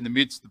in the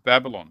midst of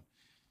Babylon,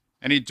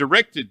 and he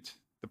directed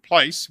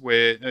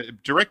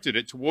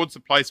it towards the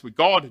place where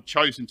God had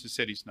chosen to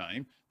set his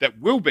name, that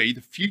will be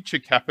the future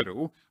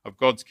capital of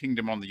God's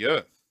kingdom on the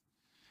earth.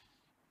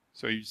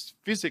 So he's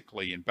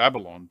physically in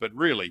Babylon, but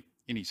really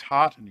in his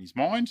heart and his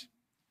mind,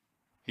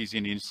 he's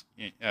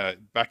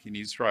back in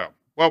Israel.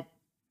 Well,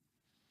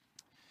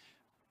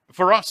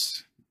 for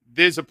us,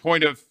 there's a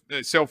point of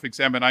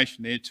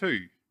self-examination there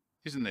too,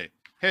 isn't there?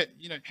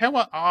 How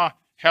are our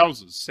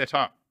houses set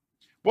up?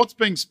 What's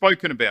being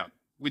spoken about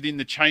within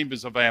the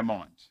chambers of our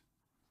mind?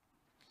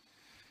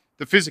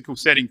 The physical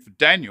setting for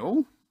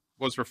Daniel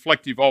was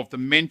reflective of the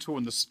mental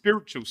and the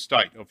spiritual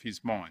state of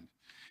his mind.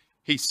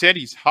 He set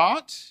his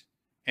heart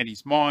and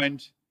his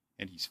mind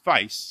and his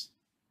face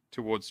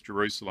towards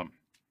Jerusalem.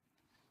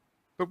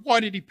 But why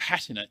did he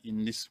pattern it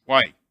in this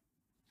way?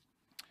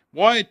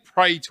 Why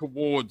pray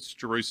towards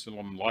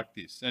Jerusalem like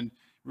this? And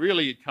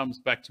really it comes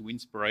back to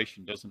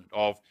inspiration, doesn't it,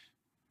 of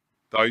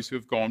those who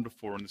have gone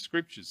before in the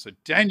scriptures. So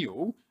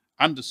Daniel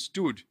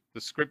understood the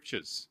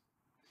scriptures.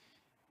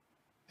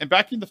 And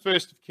back in the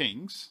 1st of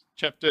Kings,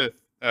 chapter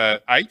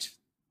 8,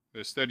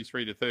 verse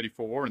 33 to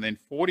 34, and then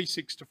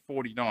 46 to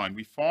 49,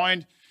 we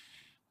find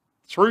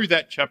through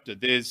that chapter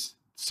there's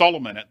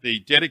Solomon at the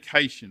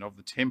dedication of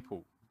the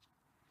temple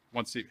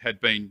once it had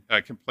been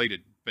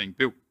completed, being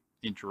built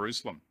in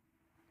Jerusalem.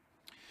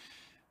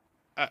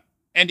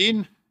 And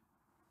in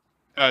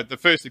the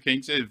 1st of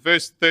Kings,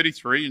 verse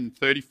 33 and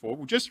 34,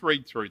 we'll just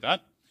read through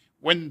that.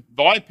 When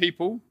thy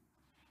people,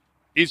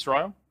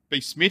 Israel, be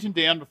smitten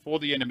down before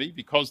the enemy,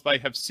 because they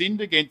have sinned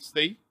against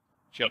thee,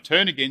 shall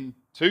turn again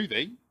to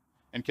thee,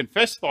 and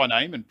confess thy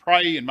name, and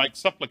pray and make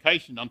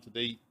supplication unto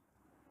thee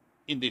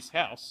in this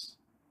house,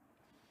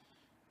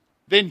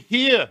 then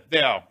hear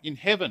thou in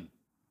heaven,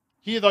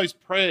 hear those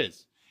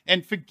prayers,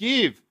 and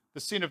forgive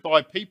the sin of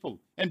thy people,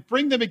 and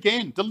bring them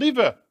again,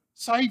 deliver,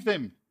 save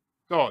them,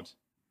 God,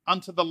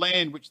 unto the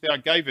land which thou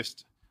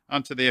gavest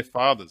unto their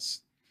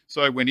fathers.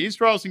 So when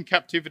Israel's in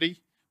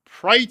captivity,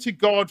 pray to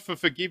God for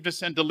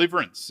forgiveness and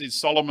deliverance, is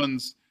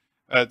Solomon's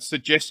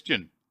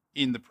suggestion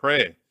in the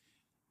prayer.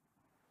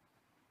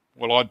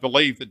 Well, I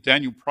believe that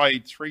Daniel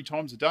prayed 3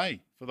 times a day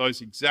for those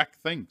exact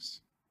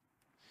things.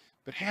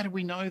 But how do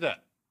we know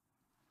that?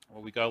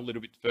 Well, we go a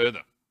little bit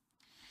further.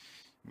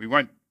 We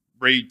won't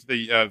read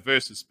the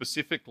verses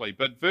specifically,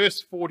 but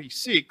verse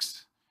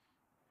 46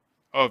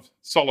 of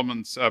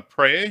Solomon's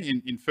prayer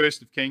in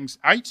 1st of Kings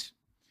 8,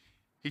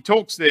 he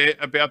talks there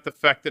about the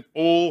fact that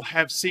all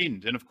have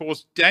sinned. And of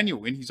course,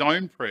 Daniel, in his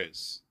own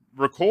prayers,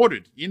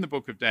 recorded in the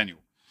book of Daniel,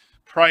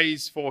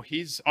 prays for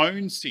his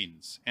own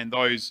sins and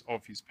those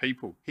of his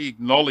people. He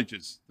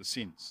acknowledges the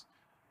sins.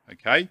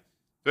 Okay,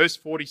 verse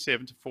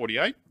 47 to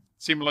 48,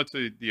 similar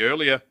to the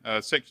earlier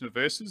section of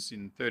verses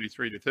in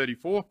 33 to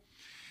 34,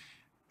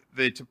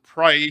 they're to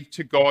pray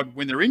to God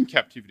when they're in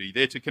captivity.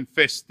 They're to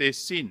confess their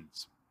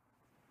sins.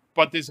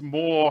 But there's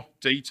more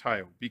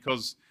detail,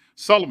 because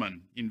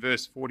Solomon in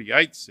verse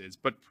 48 says,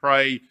 but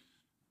pray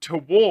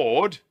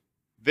toward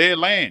their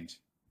land,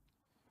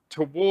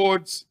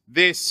 towards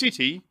their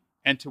city,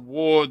 and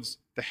towards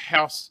the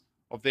house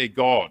of their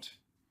God,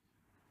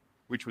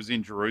 which was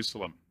in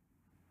Jerusalem.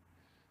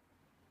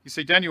 You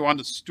see, Daniel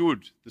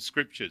understood the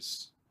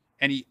scriptures,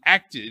 and he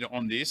acted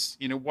on this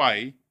in a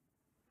way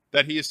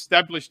that he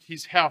established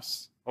his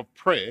house of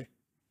prayer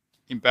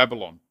in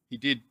Babylon. He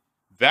did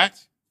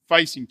that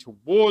facing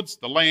towards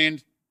the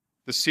land,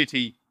 the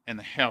city, and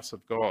the house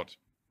of God.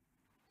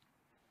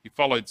 He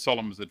followed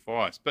Solomon's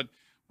advice. But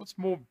what's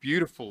more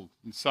beautiful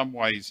in some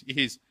ways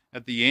is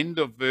at the end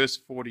of verse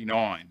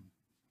 49,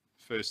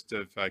 1st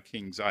of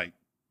Kings 8,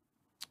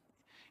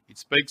 it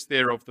speaks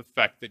there of the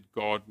fact that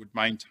God would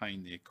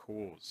maintain their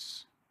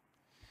cause.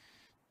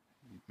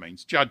 It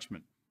means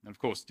judgment. And of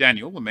course,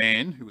 Daniel, the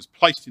man who was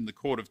placed in the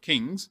court of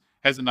kings,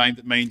 has a name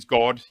that means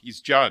God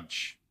is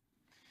judge.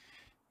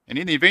 And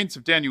in the events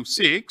of Daniel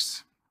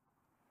 6,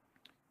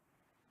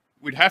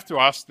 we'd have to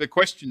ask the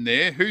question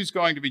there, who's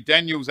going to be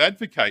Daniel's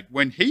advocate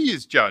when he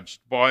is judged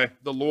by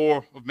the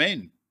law of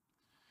men?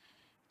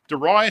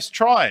 Darius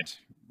tried,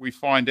 we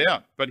find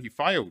out, but he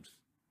failed.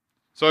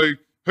 So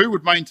who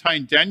would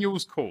maintain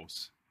Daniel's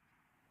cause?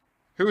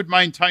 Who would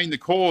maintain the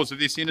cause of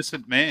this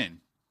innocent man?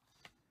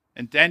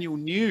 And Daniel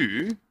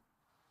knew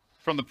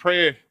from the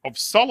prayer of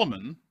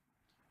Solomon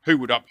who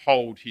would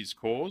uphold his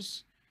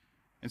cause.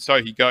 And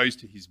so he goes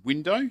to his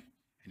window and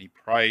he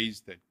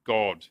prays that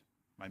God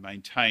may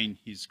maintain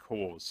his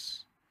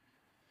cause.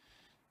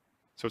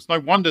 So it's no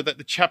wonder that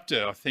the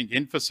chapter, I think,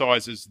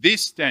 emphasises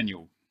this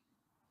Daniel,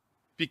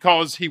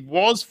 because he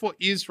was for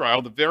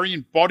Israel the very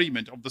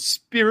embodiment of the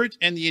spirit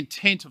and the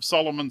intent of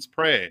Solomon's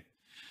prayer.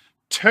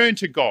 Turn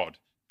to God,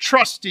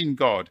 trust in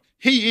God.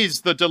 He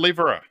is the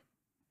deliverer.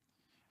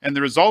 And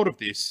the result of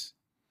this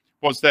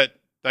was that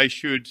they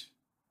should,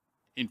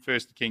 in 1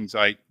 Kings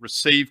 8,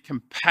 receive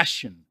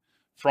compassion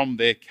from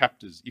their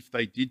captors if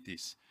they did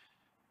this.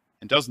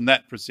 And doesn't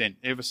that present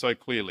ever so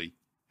clearly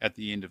at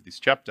the end of this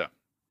chapter?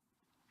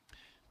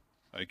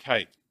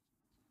 Okay.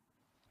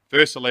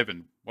 Verse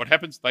 11. What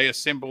happens? They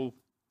assemble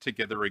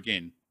together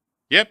again.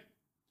 Yep.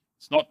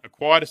 It's not a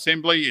quiet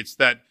assembly. It's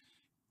that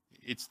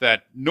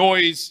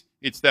noise.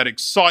 It's that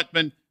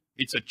excitement.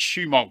 It's a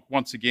tumult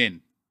once again.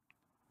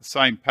 The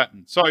same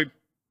pattern. So,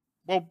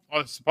 well,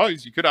 I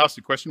suppose you could ask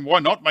the question, why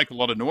not make a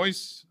lot of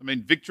noise? I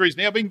mean, victory's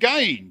now been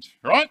gained,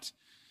 right?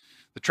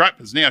 The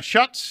trap is now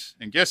shut.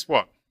 And guess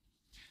what?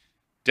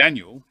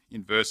 Daniel,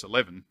 in verse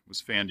 11, was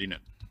found in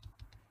it.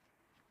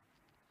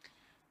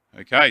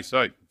 Okay,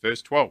 so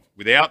verse 12.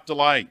 Without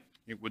delay,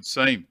 it would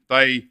seem,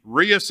 they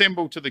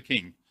reassemble to the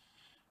king.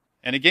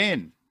 And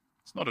again,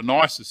 it's not a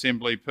nice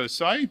assembly per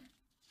se.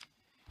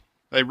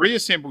 They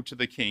reassemble to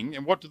the king,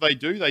 and what do?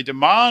 They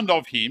demand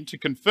of him to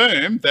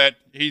confirm that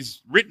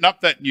he's written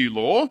up that new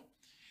law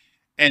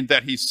and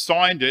that he's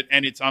signed it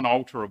and it's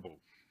unalterable.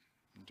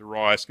 And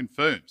Darius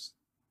confirms,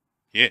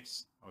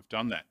 yes, I've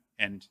done that.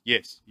 And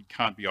yes, it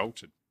can't be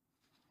altered.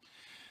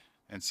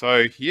 And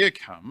so here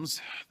comes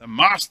the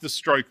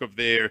masterstroke of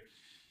their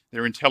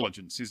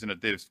intelligence, isn't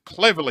it? They've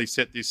cleverly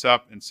set this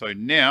up, and so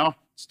now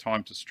it's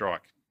time to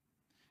strike.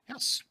 How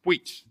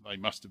sweet, they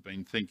must have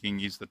been thinking,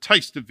 is the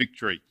taste of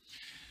victory.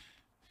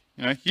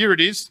 You know, here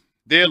it is,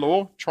 their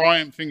law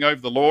triumphing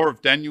over the law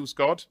of Daniel's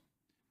God.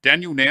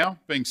 Daniel now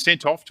being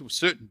sent off to a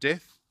certain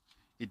death.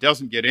 It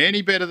doesn't get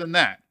any better than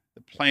that.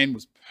 The plan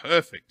was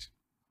perfect.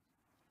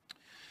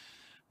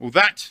 Well,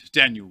 that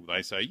Daniel,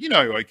 they say, you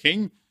know, O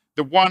king,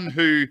 the one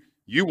who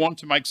you want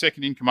to make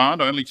second in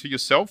command only to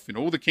yourself in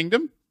all the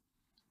kingdom,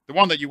 the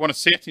one that you want to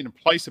set in a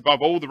place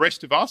above all the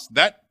rest of us,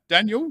 that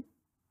Daniel,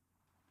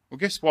 well,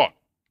 guess what?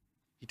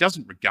 He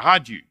doesn't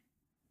regard you,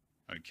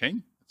 O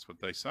king. That's what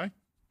they say.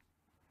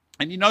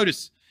 And you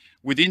notice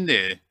within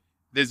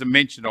there's a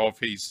mention of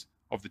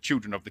the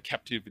children of the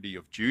captivity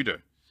of Judah.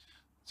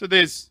 So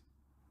there's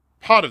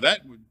part of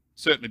that would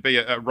certainly be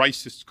a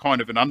racist kind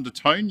of an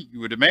undertone,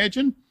 you would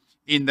imagine,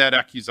 in that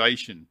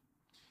accusation.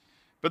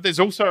 But there's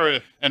also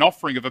an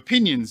offering of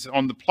opinions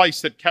on the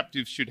place that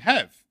captives should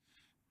have.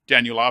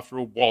 Daniel, after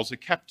all, was a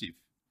captive.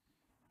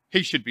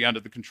 He should be under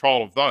the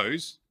control of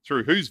those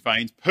through whose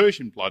veins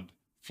Persian blood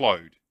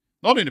flowed,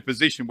 not in a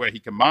position where he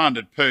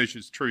commanded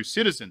Persia's true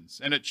citizens.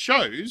 And it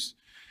shows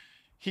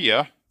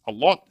here a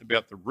lot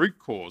about the root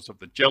cause of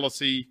the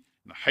jealousy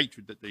and the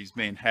hatred that these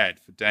men had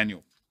for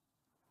Daniel.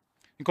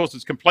 Of course,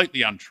 it's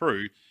completely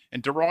untrue,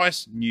 and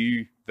Darius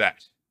knew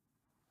that.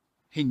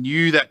 He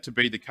knew that to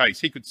be the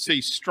case. He could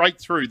see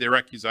straight through their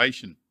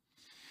accusation.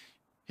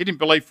 He didn't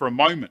believe for a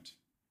moment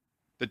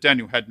that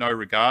Daniel had no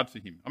regard for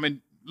him. I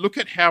mean, look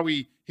at how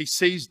he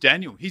sees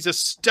Daniel. He's a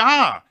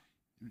star,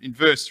 in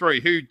verse 3,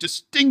 who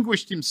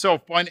distinguished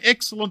himself by an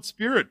excellent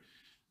spirit.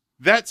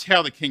 That's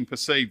how the king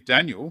perceived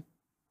Daniel.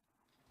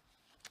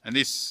 And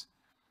this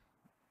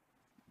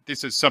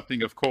is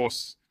something, of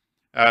course,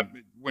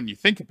 when you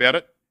think about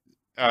it,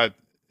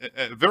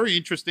 a very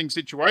interesting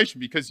situation,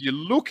 because you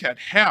look at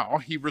how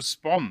he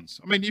responds.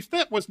 I mean, if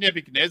that was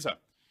Nebuchadnezzar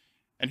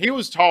and he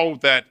was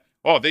told that,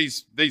 oh,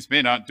 these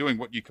men aren't doing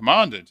what you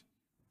commanded,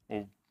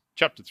 well,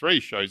 chapter 3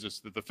 shows us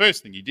that the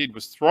first thing he did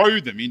was throw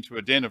them into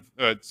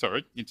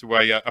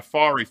a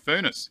fiery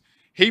furnace.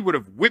 He would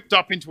have whipped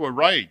up into a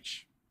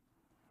rage.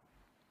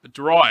 But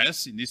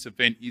Darius, in this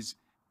event, is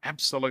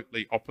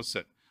absolutely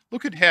opposite.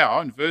 Look at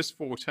how, in verse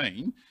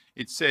 14,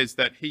 it says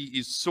that he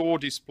is sore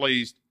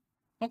displeased,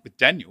 not with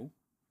Daniel,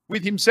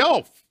 with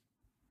himself.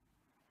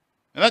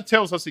 And that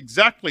tells us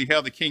exactly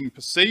how the king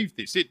perceived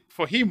this. It,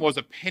 for him, was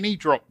a penny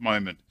drop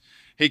moment.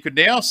 He could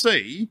now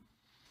see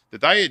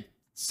that they had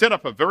set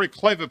up a very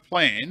clever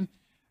plan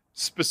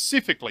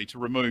specifically to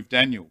remove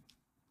Daniel.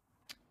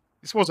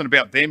 This wasn't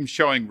about them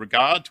showing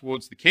regard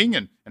towards the king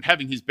and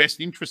having his best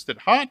interest at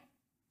heart.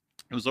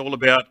 It was all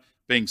about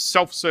being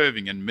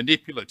self-serving and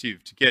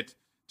manipulative to get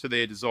to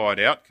their desired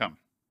outcome.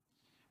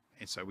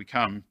 And so we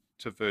come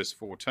to verse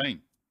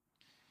 14.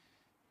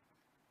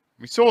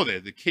 We saw there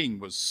the king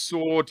was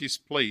sore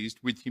displeased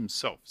with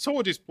himself.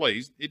 Sore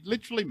displeased, it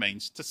literally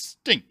means to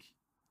stink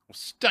or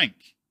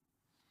stank.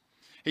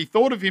 He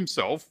thought of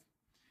himself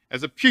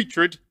as a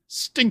putrid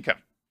stinker.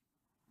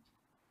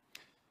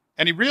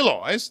 And he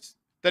realised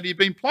that he'd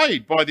been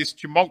played by this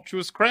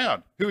tumultuous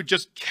crowd who had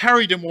just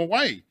carried him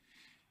away.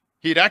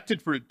 He had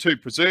acted to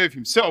preserve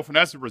himself, and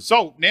as a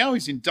result, now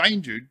he's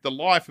endangered the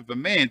life of a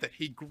man that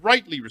he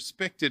greatly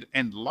respected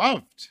and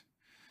loved.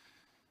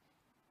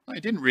 He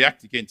didn't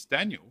react against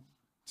Daniel.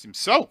 It's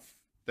himself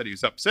that he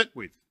was upset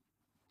with.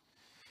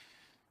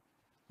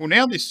 Well,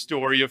 now this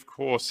story, of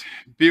course,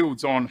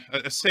 builds on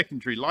a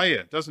secondary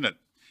layer, doesn't it?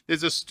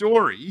 There's a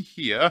story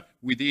here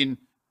within,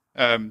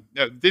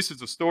 this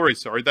is a story,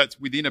 that's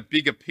within a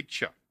bigger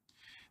picture.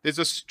 There's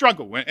a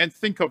struggle, and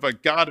think of a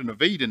Garden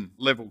of Eden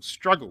level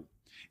struggle.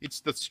 It's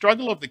the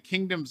struggle of the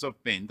kingdoms of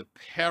men, the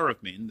power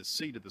of men, the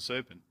seed of the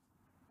serpent,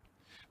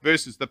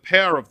 versus the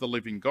power of the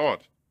living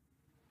God.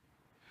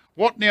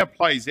 What now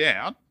plays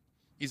out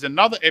is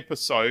another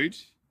episode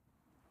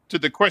to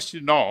the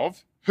question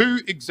of who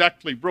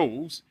exactly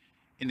rules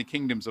in the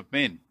kingdoms of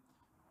men.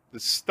 The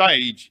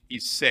stage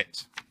is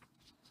set.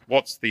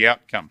 What's the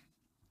outcome?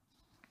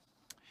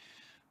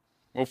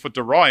 Well, for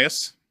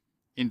Darius,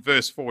 in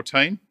verse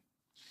 14,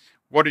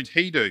 what did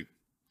he do?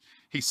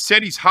 He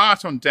set his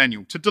heart on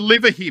Daniel to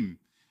deliver him.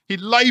 He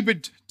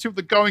laboured till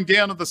the going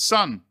down of the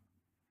sun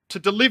to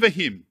deliver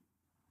him.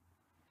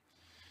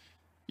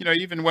 You know,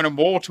 even when a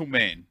mortal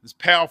man, as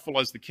powerful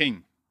as the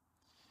king,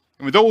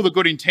 and with all the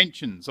good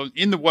intentions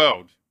in the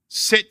world,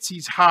 sets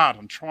his heart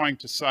on trying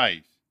to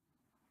save.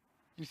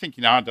 You think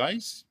in our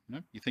days,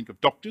 you think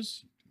of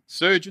doctors,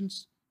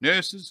 surgeons,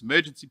 nurses,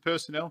 emergency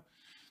personnel,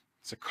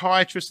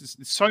 psychiatrists,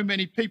 there's so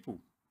many people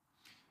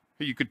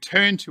who you could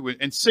turn to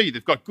and see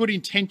they've got good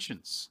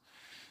intentions.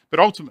 But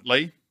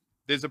ultimately,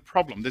 there's a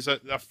problem. There's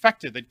a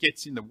factor that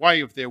gets in the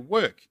way of their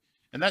work,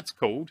 and that's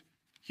called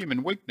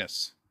human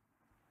weakness.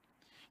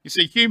 You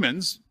see,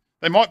 humans,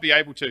 they might be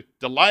able to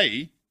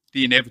delay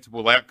the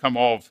inevitable outcome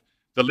of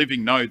the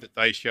living know that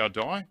they shall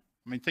die.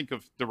 I mean, think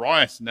of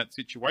Darius in that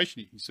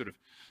situation. He sort of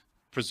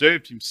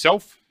preserved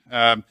himself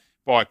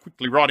by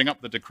quickly writing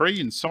up the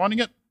decree and signing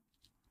it.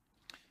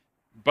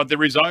 But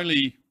there is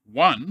only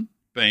one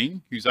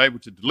being who's able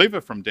to deliver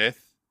from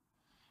death,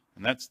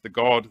 and that's the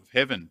God of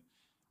heaven.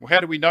 Well,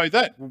 how do we know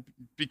that? Well,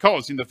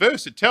 because in the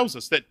verse it tells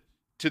us that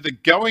to the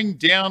going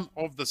down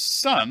of the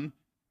sun,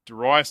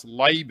 Darius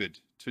laboured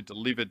to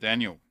deliver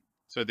Daniel.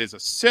 So there's a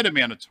set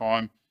amount of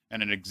time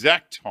and an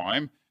exact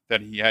time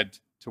that he had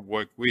to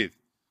work with.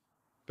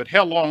 But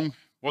how long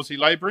was he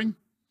labouring?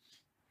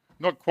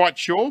 Not quite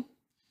sure,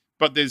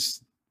 but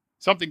there's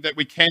something that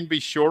we can be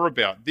sure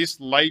about. This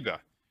labour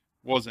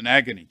was an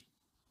agony.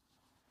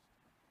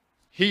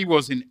 He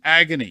was in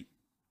agony.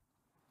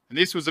 And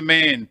this was a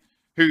man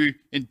who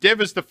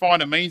endeavours to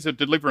find a means of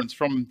deliverance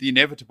from the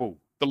inevitable,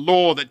 the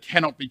law that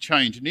cannot be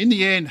changed, and in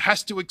the end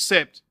has to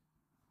accept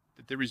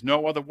that there is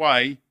no other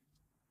way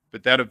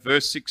but that of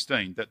verse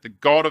 16, that the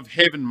God of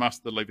heaven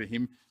must deliver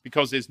him,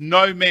 because there's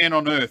no man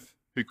on earth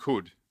who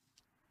could.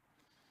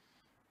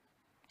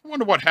 I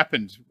wonder what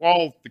happened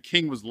while the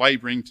king was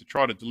labouring to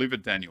try to deliver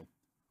Daniel.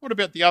 What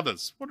about the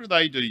others? What do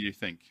they do, you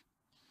think?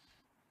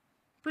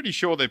 Pretty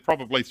sure they're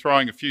probably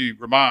throwing a few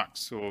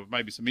remarks or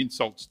maybe some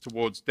insults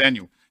towards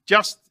Daniel,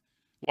 just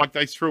like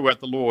they threw at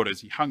the Lord as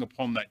he hung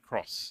upon that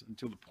cross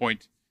until the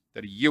point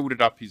that he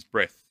yielded up his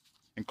breath.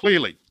 And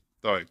clearly,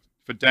 though,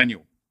 for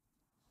Daniel,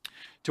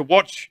 to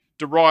watch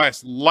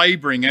Darius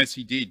labouring as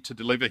he did to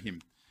deliver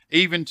him,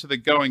 even to the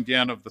going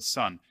down of the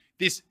sun,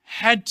 this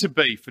had to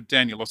be for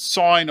Daniel a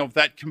sign of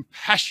that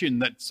compassion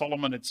that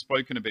Solomon had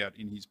spoken about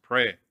in his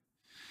prayer.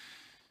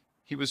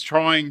 He was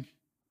trying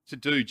to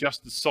do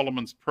just as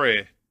Solomon's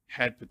prayer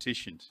had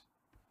petitioned.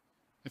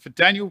 And for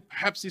Daniel,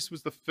 perhaps this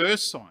was the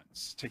first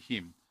signs to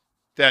him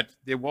that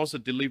there was a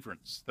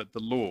deliverance that the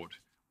Lord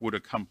would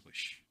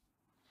accomplish.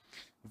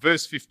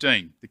 Verse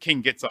 15, the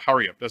king gets a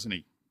hurry up, doesn't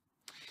he?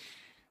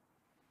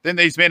 Then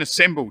these men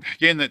assembled.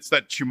 Again, that's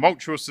that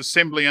tumultuous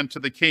assembly unto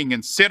the king,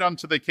 and said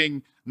unto the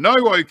king, Know,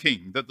 O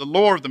king, that the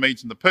law of the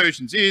Medes and the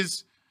Persians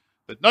is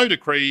that no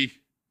decree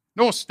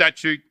nor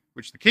statute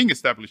which the king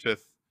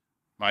establisheth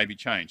may be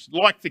changed.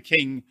 Like the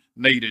king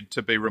needed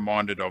to be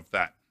reminded of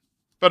that.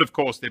 But of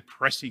course, they're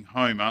pressing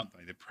home, aren't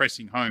they? They're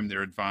pressing home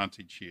their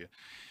advantage here.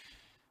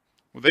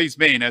 Well, these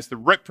men, as the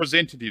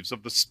representatives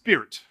of the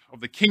spirit of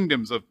the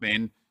kingdoms of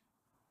men,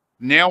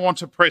 now want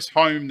to press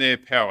home their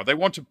power. They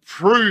want to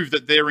prove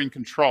that they're in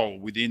control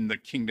within the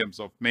kingdoms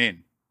of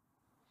men.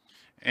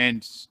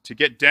 And to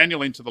get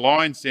Daniel into the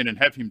lion's den and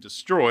have him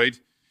destroyed,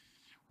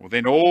 well,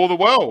 then all the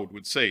world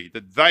would see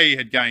that they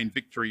had gained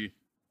victory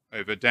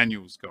over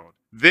Daniel's God.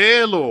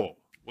 Their law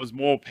was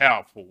more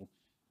powerful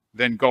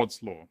than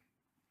God's law.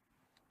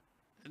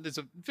 And there's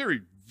a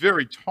very,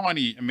 very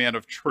tiny amount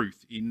of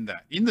truth in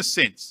that, in the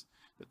sense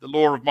that the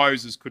law of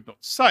Moses could not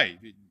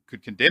save. It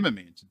could condemn a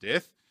man to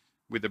death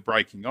with the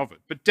breaking of it.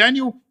 But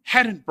Daniel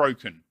hadn't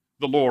broken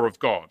the law of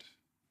God.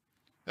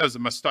 That was a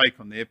mistake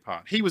on their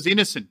part. He was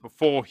innocent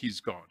before his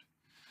God.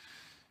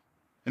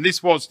 And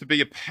this was to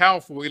be a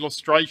powerful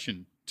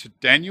illustration to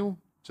Daniel,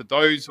 to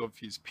those of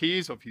his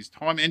peers of his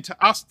time, and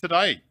to us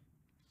today,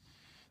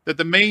 that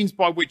the means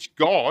by which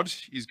God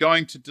is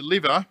going to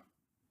deliver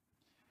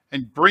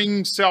and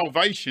bring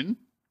salvation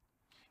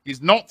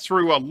is not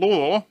through a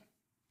law,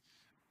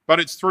 but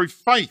it's through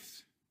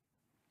faith.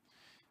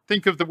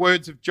 Think of the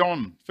words of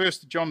John, 1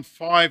 John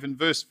 5 and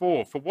verse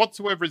 4. For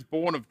whatsoever is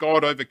born of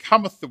God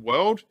overcometh the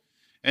world,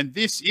 and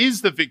this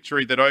is the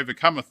victory that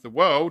overcometh the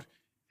world,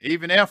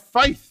 even our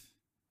faith.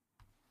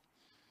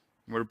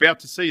 And we're about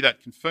to see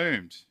that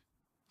confirmed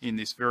in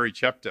this very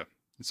chapter.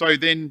 And so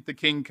then the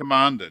king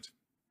commanded.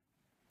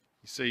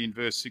 You see in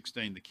verse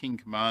 16, the king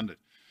commanded.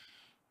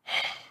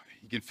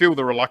 You can feel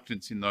the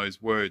reluctance in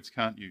those words,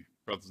 can't you,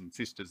 brothers and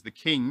sisters? The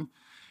king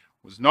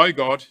was no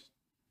God.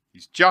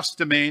 He's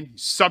just a man.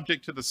 He's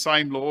subject to the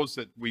same laws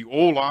that we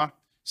all are.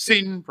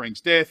 Sin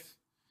brings death,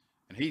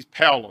 and he's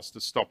powerless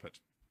to stop it.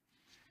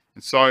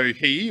 And so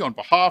he, on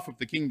behalf of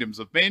the kingdoms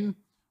of men,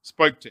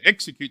 spoke to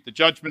execute the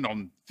judgment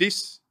on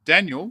this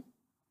Daniel,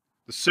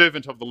 the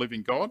servant of the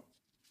living God.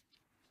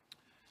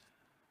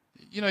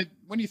 You know,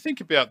 when you think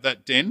about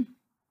that den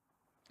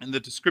and the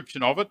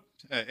description of it,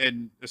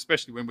 and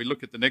especially when we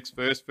look at the next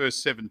verse, verse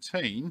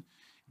 17,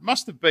 it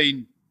must have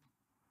been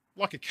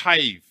like a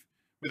cave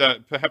with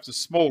perhaps a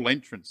small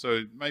entrance.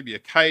 So maybe a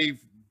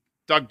cave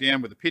dug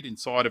down with a pit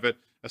inside of it,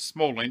 a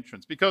small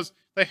entrance, because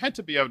they had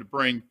to be able to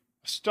bring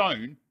a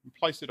stone and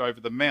place it over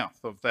the mouth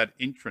of that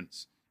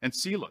entrance and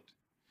seal it.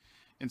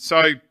 And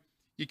so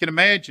you can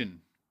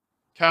imagine,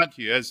 can't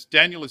you, as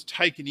Daniel is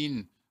taken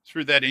in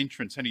through that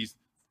entrance and he's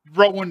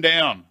thrown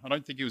down. I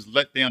don't think he was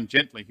let down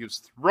gently. He was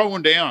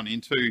thrown down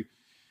into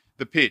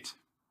the pit.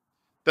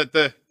 That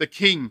the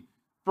king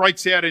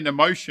breaks out in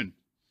emotion.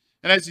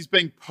 And as he's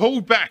being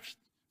pulled back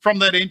from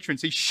that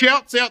entrance, he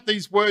shouts out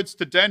these words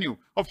to Daniel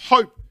of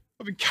hope,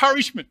 of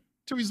encouragement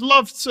to his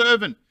loved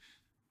servant.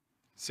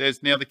 It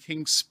says, now the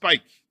king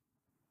spake.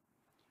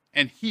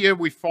 And here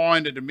we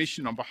find an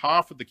admission on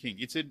behalf of the king.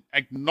 It's an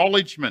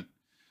acknowledgement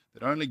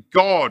that only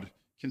God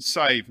can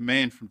save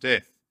man from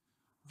death.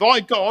 Thy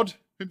God,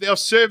 whom thou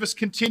servest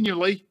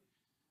continually,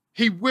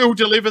 he will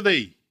deliver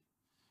thee.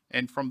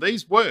 And from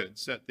these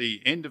words at the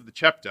end of the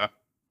chapter,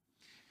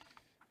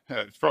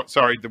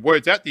 the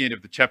words at the end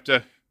of the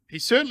chapter, he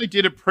certainly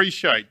did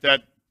appreciate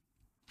that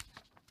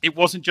it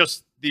wasn't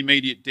just the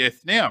immediate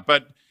death now,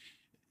 but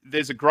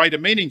there's a greater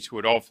meaning to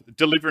it of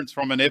deliverance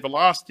from an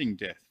everlasting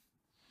death.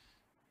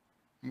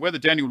 And whether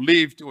Daniel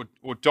lived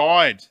or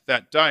died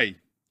that day,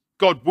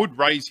 God would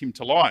raise him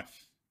to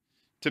life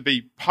to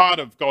be part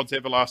of God's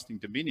everlasting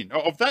dominion.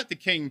 Of that, the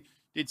king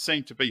did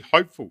seem to be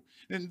hopeful.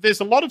 And there's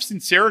a lot of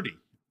sincerity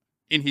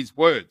in his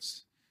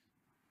words,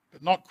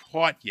 but not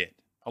quite yet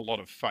a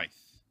lot of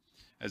faith,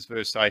 as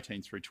verse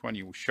 18 through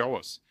 20 will show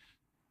us.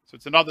 So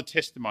it's another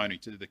testimony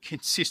to the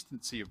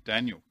consistency of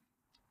Daniel.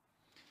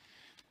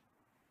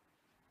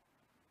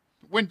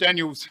 When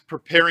Daniel's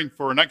preparing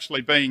for and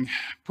actually being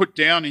put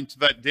down into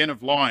that den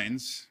of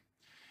lions,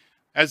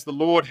 as the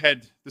Lord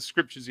had the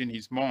scriptures in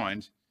his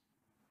mind,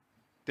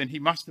 then he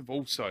must have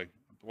also,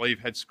 I believe,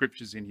 had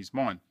scriptures in his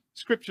mind.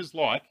 Scriptures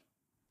like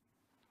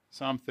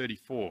Psalm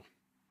 34,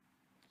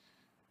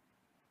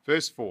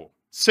 verse 4,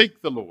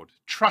 seek the Lord,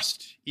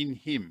 trust in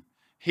him.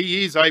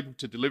 He is able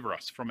to deliver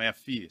us from our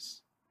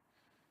fears.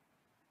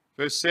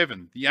 Verse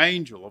 7, the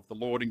angel of the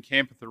Lord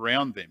encampeth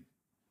around them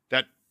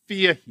that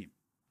fear him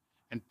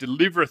and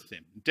delivereth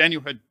them.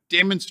 Daniel had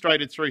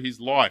demonstrated through his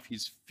life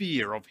his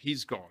fear of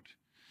his God.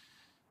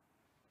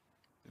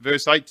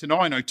 Verse 8 to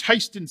 9, O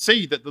taste and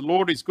see that the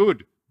Lord is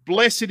good.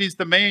 Blessed is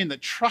the man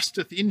that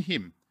trusteth in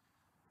him.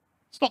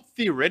 It's not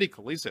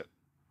theoretical, is it?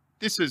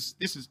 This is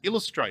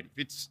illustrative.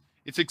 It's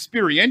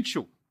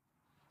experiential.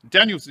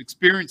 Daniel's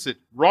experienced it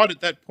right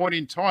at that point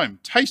in time.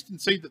 Taste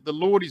and see that the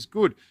Lord is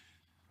good.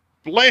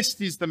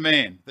 Blessed is the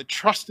man that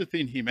trusteth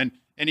in him. And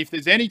if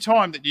there's any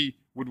time that you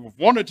would have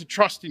wanted to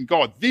trust in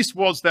God, this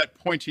was that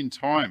point in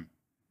time.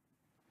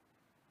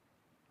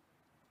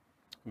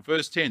 Well,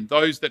 verse 10,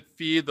 those that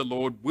fear the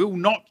Lord will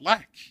not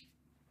lack,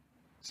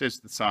 says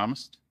the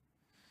psalmist.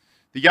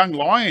 The young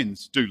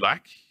lions do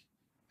lack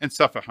and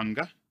suffer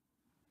hunger.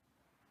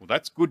 Well,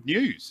 that's good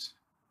news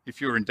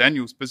if you're in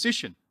Daniel's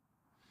position.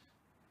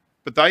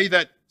 But they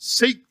that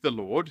seek the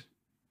Lord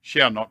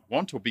shall not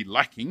want or be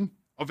lacking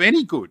of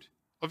any good,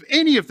 of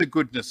any of the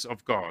goodness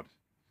of God.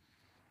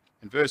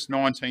 In verse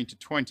 19 to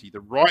 20,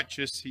 the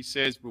righteous, he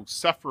says, will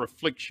suffer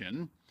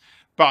affliction,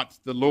 but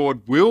the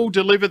Lord will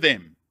deliver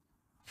them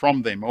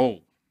from them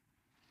all.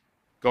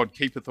 God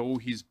keepeth all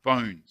his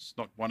bones,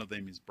 not one of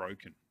them is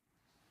broken.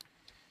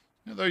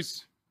 Now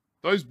those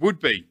would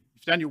be,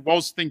 if Daniel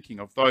was thinking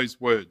of those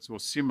words or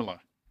similar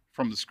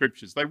from the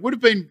scriptures, they would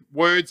have been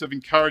words of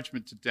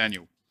encouragement to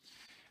Daniel,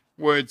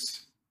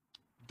 words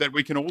that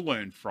we can all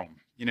learn from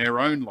in our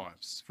own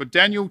lives. For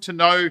Daniel to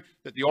know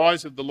that the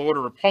eyes of the Lord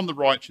are upon the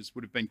righteous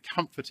would have been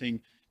comforting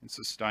and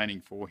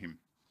sustaining for him.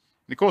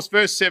 And of course,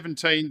 verse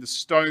 17, the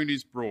stone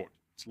is brought.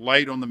 It's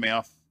laid on the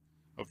mouth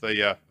of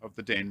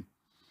the den,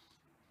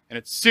 and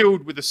it's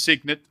sealed with the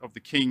signet of the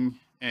king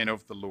and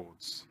of the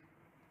lords.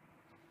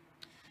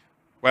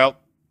 Well,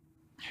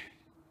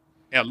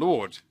 our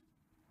Lord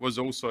was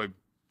also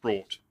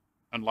brought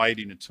and laid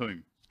in a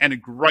tomb, and a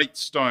great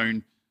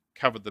stone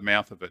covered the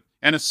mouth of it,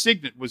 and a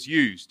signet was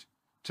used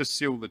to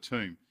seal the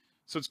tomb.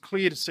 So it's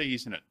clear to see,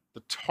 isn't it,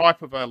 the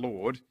type of our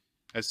Lord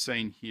as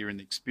seen here in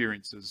the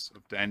experiences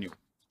of Daniel.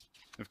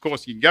 Of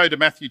course, you can go to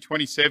Matthew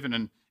 27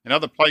 and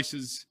other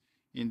places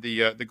in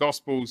the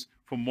Gospels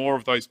for more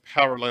of those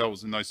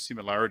parallels and those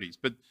similarities.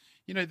 But,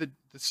 you know, the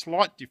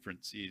slight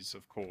difference is,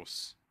 of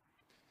course,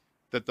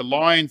 that the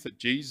lion that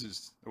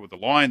Jesus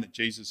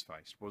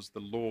faced was the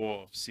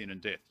law of sin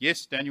and death.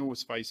 Yes, Daniel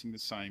was facing the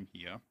same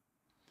here,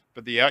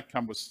 but the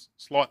outcome was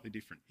slightly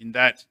different in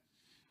that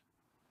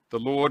the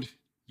Lord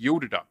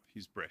yielded up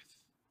his breath.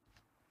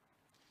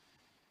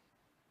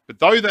 But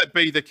though that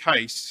be the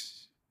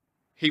case,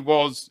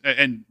 because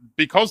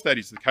that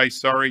is the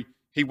case,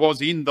 he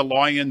was in the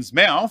lion's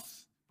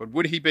mouth, but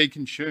would he be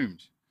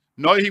consumed?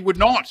 No, he would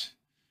not.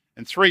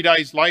 And 3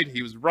 days later,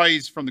 he was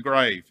raised from the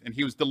grave, and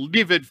he was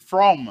delivered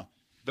from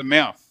the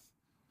mouth,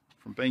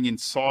 from being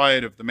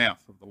inside of the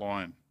mouth of the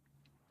lion.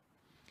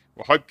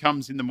 Well, hope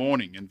comes in the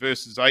morning, and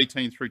verses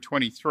 18 through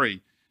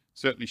 23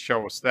 certainly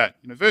show us that.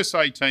 You know, verse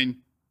 18,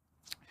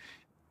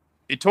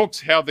 it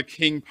talks how the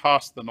king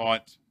passed the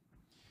night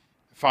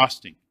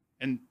fasting.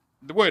 And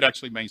the word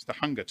actually means to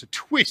hunger, to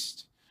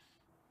twist.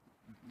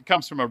 It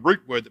comes from a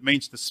root word that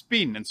means to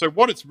spin. And so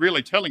what it's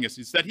really telling us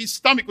is that his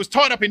stomach was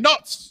tied up in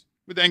knots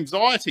with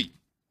anxiety.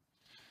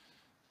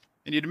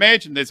 And you'd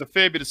imagine there's a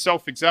fair bit of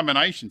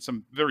self-examination,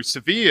 some very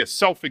severe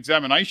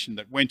self-examination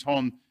that went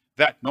on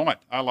that night,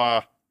 a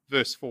la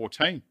verse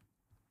 14.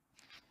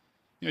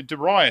 You know,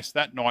 Darius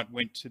that night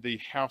went to the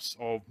house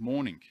of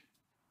mourning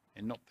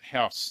and not the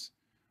house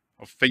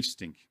of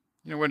feasting.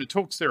 You know, when it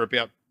talks there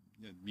about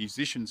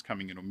musicians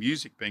coming in or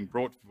music being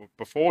brought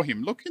before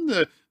him, look in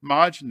the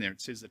margin there,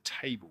 it says a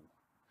table.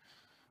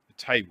 A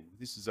table.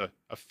 This is a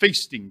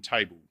feasting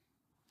table.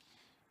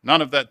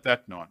 None of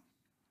that night.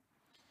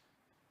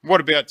 What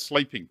about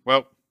sleeping?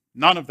 Well,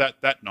 none of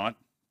that night.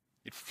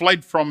 It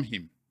fled from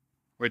him,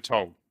 we're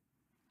told.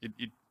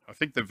 I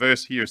think the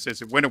verse here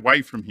says it went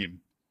away from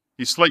him.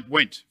 His sleep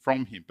went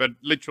from him, but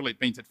literally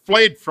it means it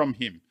fled from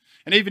him.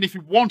 And even if he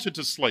wanted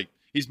to sleep,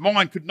 his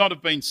mind could not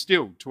have been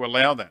still to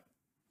allow that.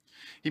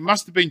 He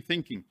must have been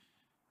thinking,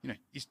 you know,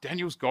 is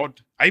Daniel's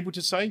God able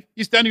to save?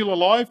 Is Daniel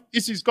alive?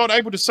 Is his God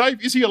able to save?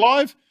 Is he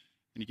alive?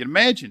 And you can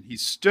imagine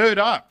he's stirred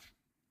up.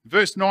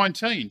 Verse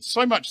 19,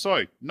 so much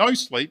so, no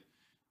sleep,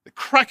 the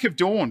crack of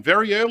dawn,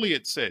 very early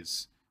it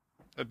says.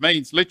 It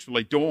means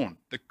literally dawn,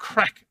 the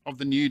crack of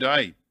the new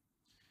day.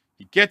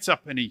 He gets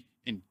up and he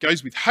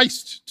goes with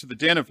haste to the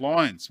den of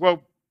lions.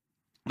 Well,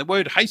 the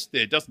word haste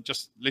there doesn't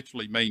just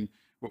literally mean,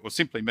 or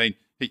simply mean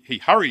he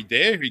hurried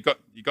there. He got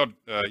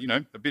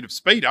a bit of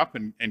speed up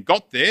and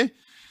got there.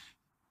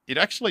 It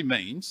actually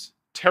means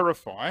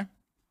terrify,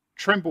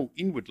 tremble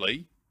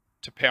inwardly,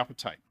 to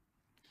palpitate.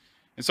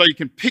 And so you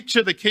can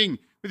picture the king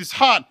with his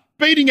heart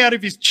beating out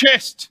of his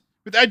chest,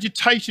 with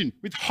agitation,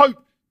 with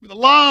hope, with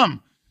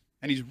alarm.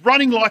 And he's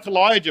running like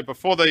Elijah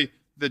before the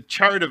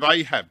chariot of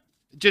Ahab.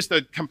 Just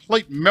a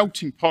complete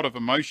melting pot of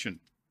emotion.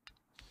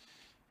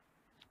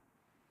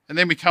 And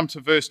then we come to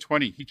verse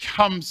 20. He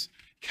comes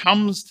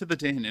to the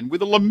den and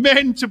with a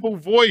lamentable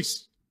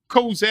voice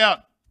calls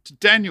out to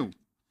Daniel.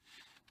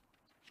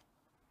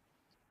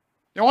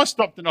 Now I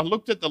stopped and I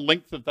looked at the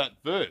length of that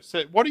verse.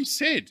 What he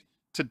said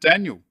to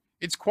Daniel,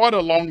 it's quite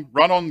a long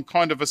run-on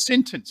kind of a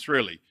sentence,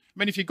 really. I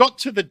mean, if you got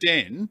to the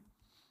den,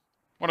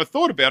 when I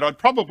thought about it, I'd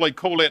probably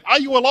call out, are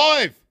you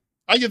alive?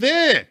 Are you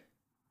there?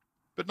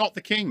 But not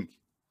the king.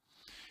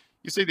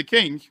 You see, the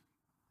king,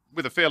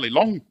 with a fairly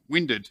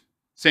long-winded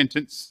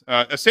sentence,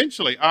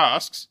 essentially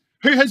asks,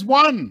 who has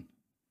won?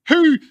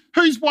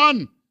 Who's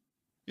won?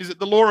 Is it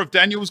the law of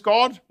Daniel's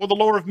God or the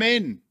law of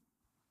men?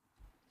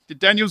 Did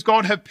Daniel's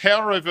God have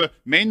power over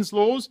men's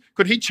laws?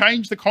 Could he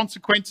change the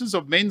consequences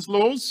of men's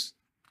laws?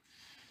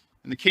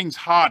 And the king's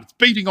heart, it's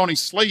beating on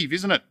his sleeve,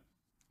 isn't it?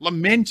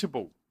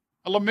 Lamentable,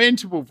 a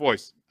lamentable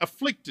voice,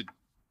 afflicted.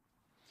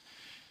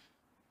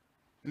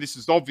 And this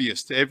is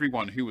obvious to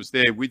everyone who was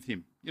there with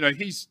him. You know,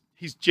 he's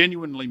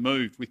genuinely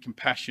moved with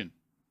compassion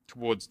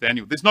towards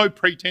Daniel. There's no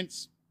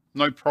pretense,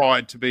 no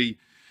pride to be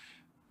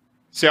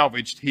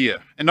salvaged here.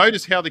 And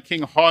notice how the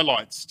king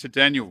highlights to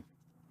Daniel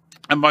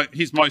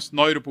his most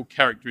notable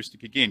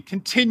characteristic again,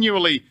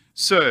 continually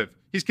serve,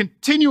 his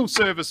continual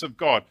service of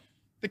God,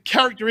 the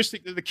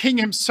characteristic that the king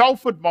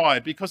himself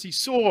admired because he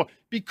saw,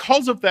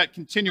 because of that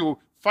continual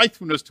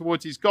faithfulness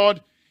towards his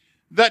God,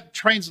 that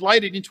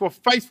translated into a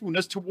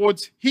faithfulness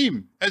towards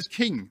him as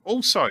king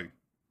also.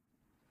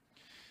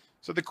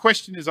 So the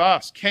question is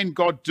asked, can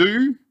God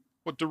do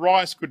what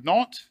Darius could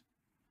not?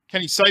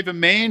 Can he save a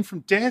man from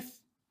death?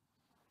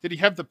 Did he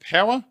have the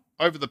power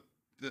over the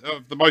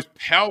most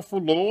powerful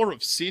law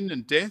of sin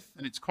and death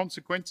and its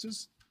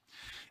consequences?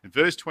 In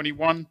verse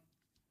 21,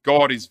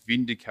 God is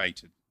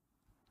vindicated.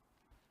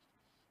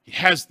 He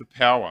has the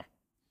power.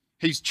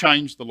 He's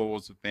changed the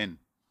laws of men.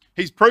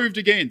 He's proved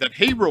again that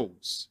he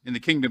rules in the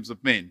kingdoms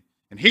of men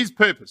and his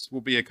purpose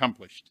will be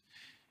accomplished.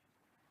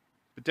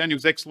 But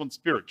Daniel's excellent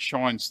spirit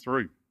shines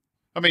through.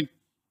 I mean,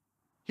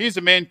 here's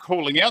a man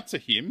calling out to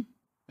him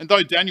And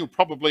though Daniel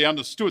probably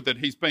understood that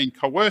he's been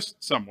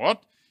coerced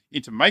somewhat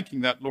into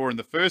making that law in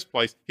the first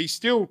place, he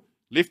still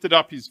lifted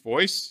up his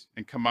voice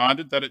and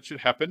commanded that it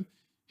should happen.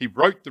 He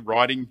wrote the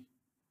writing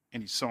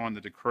and he signed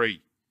the decree.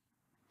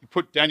 He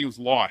put Daniel's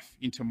life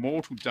into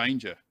mortal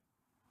danger.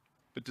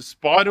 But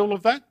despite all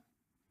of that,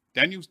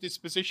 Daniel's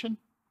disposition,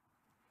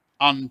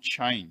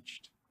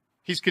 unchanged.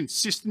 His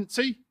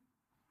consistency,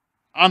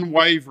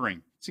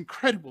 unwavering. It's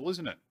incredible,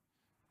 isn't it?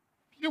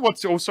 You know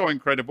what's also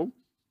incredible?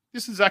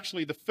 This is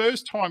actually the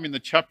first time in the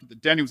chapter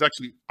that Daniel's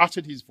actually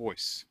uttered his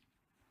voice.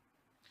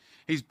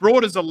 He's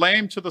brought as a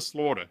lamb to the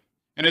slaughter,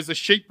 and as a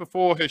sheep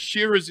before her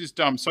shearers is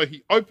dumb, so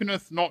he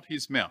openeth not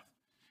his mouth.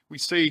 We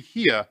see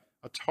here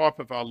a type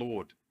of our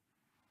Lord.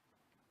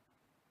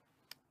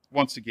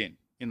 Once again,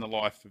 in the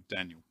life of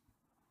Daniel.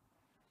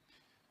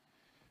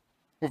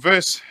 Well,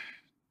 verse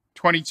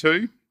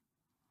 22,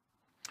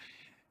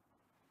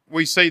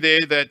 we see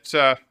there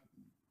that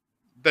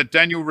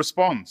Daniel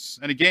responds.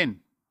 And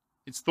again,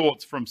 it's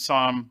thoughts from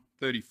Psalm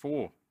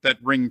 34 that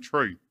ring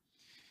true.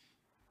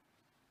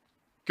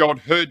 God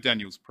heard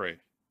Daniel's prayer.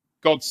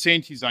 God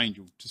sent his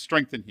angel to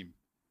strengthen him.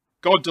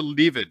 God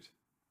delivered.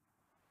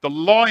 The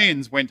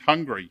lions went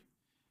hungry.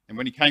 And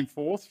when he came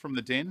forth from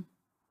the den,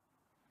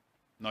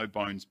 no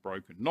bones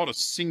broken. Not a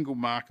single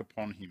mark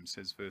upon him,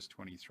 says verse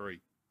 23.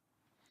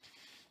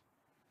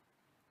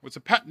 Well, it's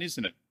a pattern,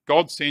 isn't it?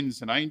 God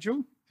sends an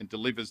angel and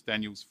delivers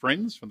Daniel's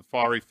friends from the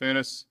fiery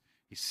furnace.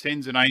 He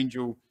sends an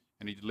angel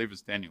and he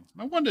delivers Daniel.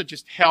 And I wonder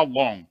just how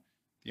long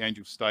the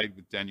angel stayed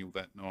with Daniel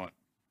that night.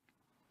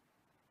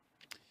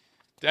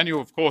 Daniel,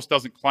 of course,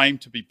 doesn't claim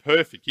to be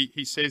perfect.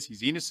 He says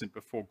he's innocent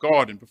before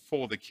God and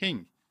before the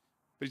king.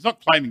 But he's not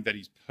claiming that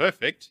he's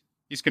perfect.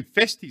 He's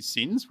confessed his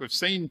sins.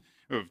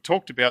 We've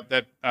talked about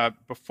that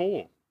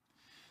before.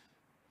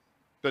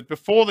 But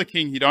before the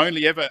king, he'd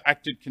only ever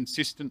acted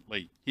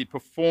consistently. He'd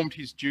performed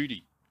his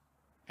duty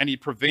and he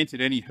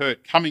prevented any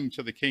hurt coming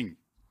to the king.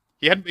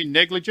 He hadn't been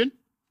negligent.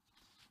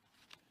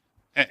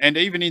 And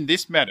even in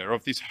this matter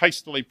of this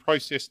hastily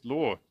processed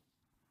law,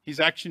 his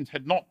actions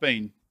had not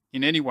been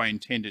in any way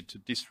intended to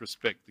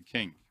disrespect the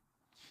king.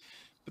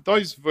 But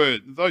those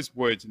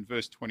words in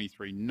verse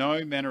 23,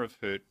 no manner of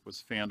hurt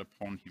was found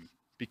upon him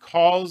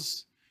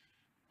because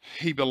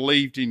he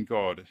believed in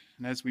God.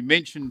 And as we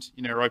mentioned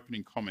in our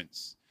opening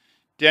comments,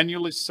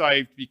 Daniel is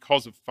saved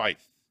because of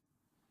faith.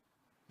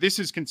 This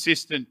is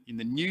consistent in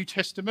the New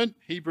Testament,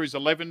 Hebrews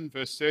 11,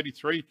 verse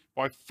 33.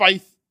 By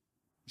faith,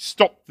 he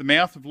stopped the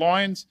mouth of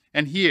lions.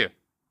 And here,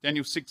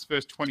 Daniel 6,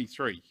 verse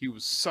 23, he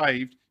was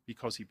saved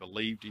because he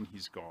believed in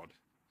his God.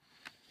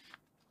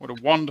 What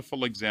a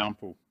wonderful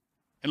example.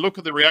 And look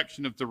at the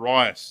reaction of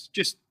Darius.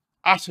 Just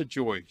utter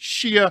joy,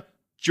 sheer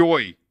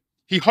joy.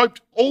 He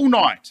hoped all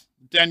night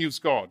Daniel's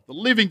God, the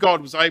living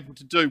God, was able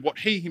to do what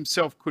he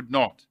himself could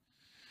not.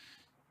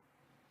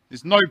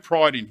 There's no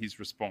pride in his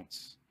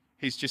response.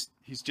 He's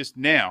just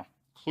now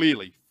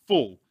clearly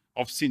full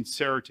of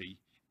sincerity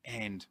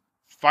and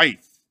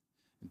faith.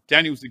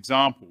 Daniel's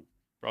example,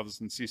 brothers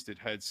and sisters,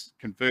 has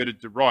converted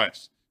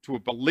Darius to a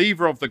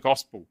believer of the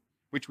gospel,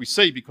 which we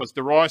see because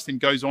Darius then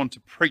goes on to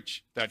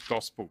preach that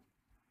gospel.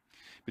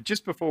 But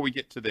just before we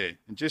get to there,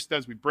 and just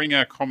as we bring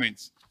our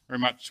comments very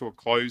much to a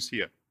close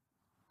here,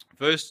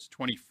 verse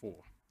 24.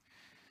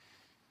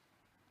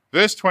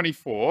 Verse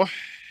 24,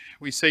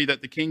 we see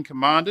that the king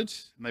commanded,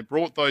 and they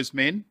brought those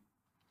men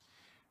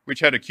which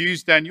had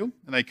accused Daniel,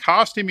 and they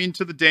cast him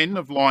into the den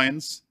of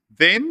lions,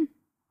 them,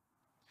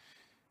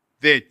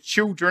 their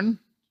children,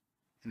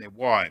 and their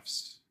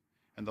wives.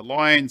 And the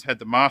lions had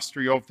the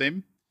mastery of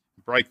them,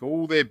 and break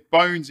all their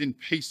bones in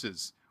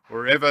pieces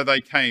wherever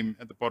they came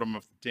at the bottom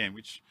of the den,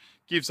 which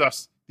gives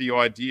us the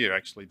idea,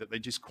 actually, that they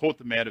just caught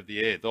them out of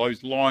the air.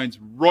 Those lions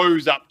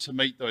rose up to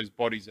meet those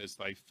bodies as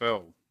they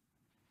fell.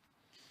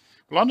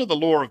 Well, under the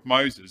law of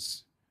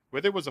Moses,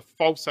 where there was a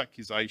false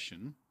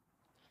accusation,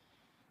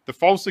 the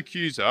false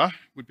accuser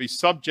would be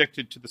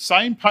subjected to the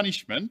same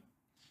punishment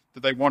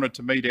that they wanted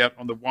to mete out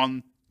on the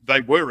one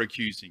they were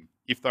accusing,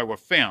 if they were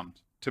found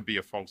to be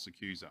a false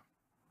accuser.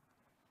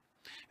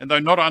 And though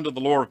not under the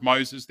law of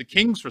Moses, the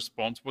king's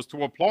response was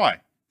to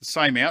apply the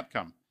same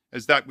outcome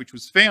as that which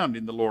was found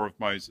in the law of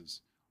Moses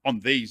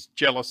on these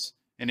jealous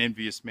and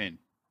envious men.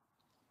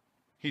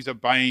 He's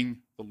obeying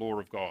the law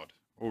of God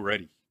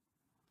already.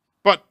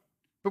 But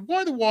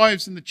why the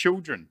wives and the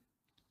children?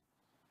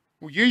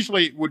 Well,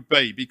 usually it would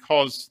be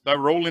because they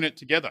were all in it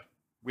together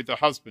with the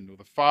husband or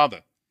the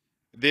father.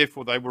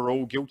 Therefore, they were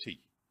all guilty.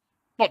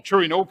 Not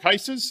true in all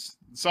cases.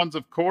 The sons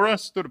of Korah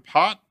stood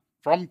apart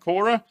from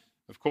Korah.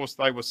 Of course,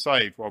 they were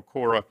saved while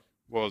Korah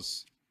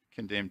was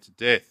condemned to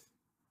death.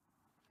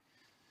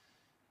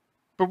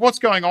 But what's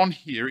going on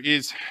here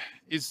is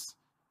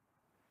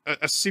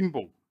a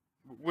symbol.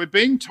 We're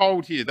being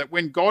told here that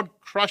when God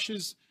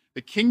crushes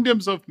the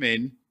kingdoms of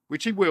men,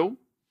 which he will,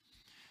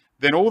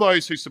 then all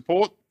those who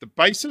support the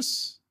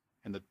basis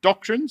and the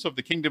doctrines of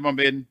the kingdom of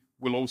men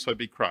will also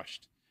be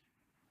crushed.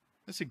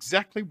 That's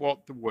exactly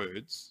what the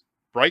words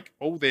break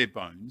all their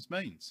bones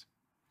means.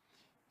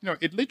 You know,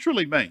 it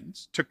literally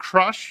means to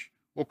crush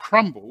or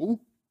crumble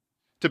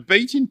to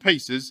beat in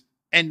pieces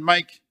and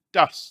make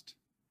dust.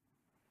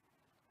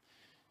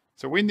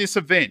 So in this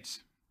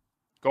event,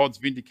 God's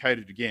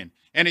vindicated again.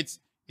 And it's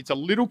a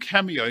little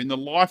cameo in the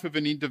life of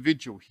an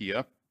individual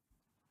here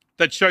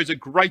that shows a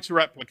greater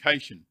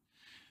application,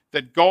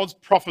 that God's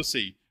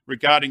prophecy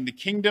regarding the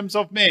kingdoms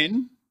of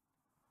men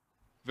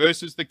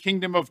versus the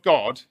kingdom of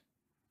God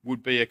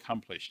would be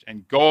accomplished,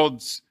 and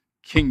God's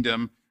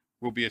kingdom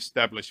will be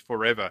established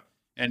forever.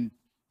 And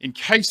in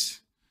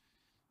case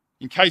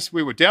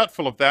we were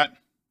doubtful of that,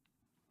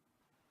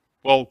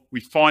 well,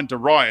 we find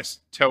Darius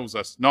tells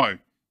us, no,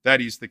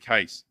 that is the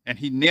case. And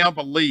he now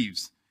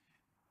believes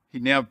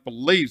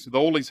with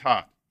all his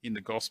heart in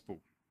the gospel,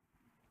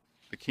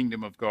 the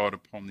kingdom of God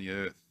upon the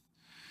earth.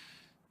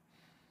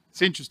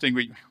 It's interesting,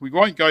 we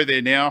won't go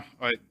there now.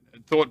 I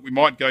thought we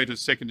might go to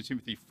 2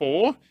 Timothy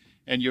 4,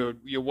 and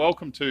you're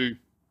welcome to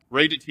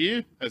read it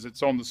here as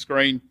it's on the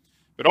screen.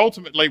 But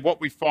ultimately what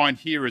we find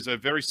here is a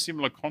very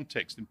similar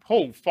context. And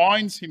Paul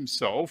finds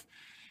himself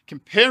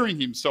comparing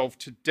himself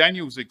to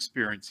Daniel's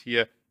experience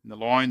here in the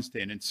lion's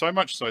den, and so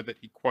much so that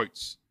he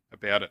quotes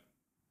about it.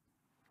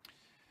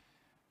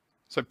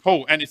 So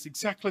Paul, and it's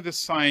exactly the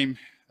same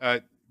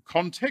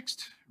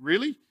context,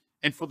 really,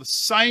 and for the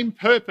same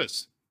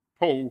purpose,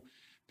 Paul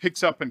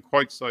picks up and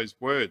quotes those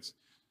words.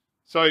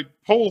 So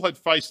Paul had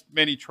faced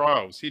many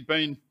trials. He'd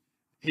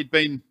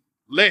been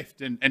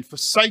left and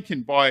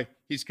forsaken by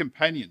his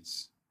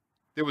companions.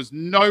 There was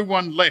no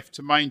one left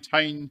to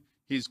maintain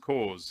his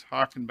cause.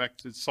 Harken back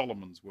to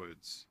Solomon's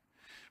words.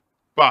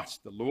 But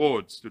the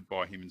Lord stood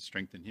by him and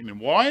strengthened him. And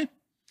why?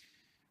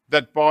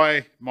 That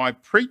by my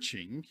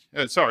preaching,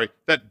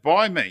 that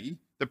by me,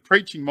 the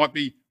preaching might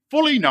be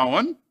fully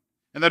known,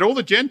 and that all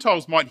the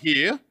Gentiles might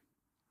hear,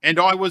 and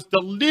I was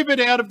delivered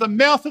out of the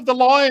mouth of the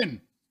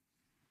lion.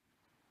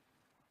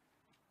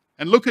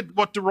 And look at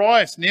what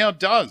Darius now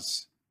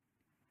does.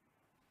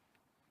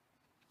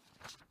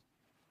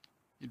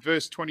 In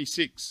verse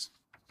 26,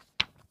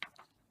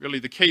 really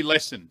the key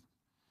lesson,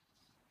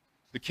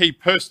 the key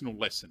personal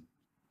lesson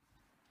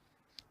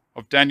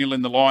of Daniel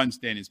in the lion's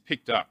den is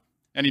picked up.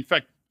 And in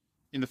fact,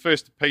 in the 1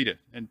 Peter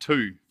and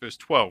 2, verse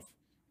 12,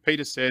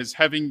 Peter says,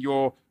 having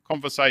your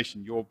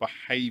conversation, your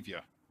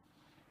behaviour,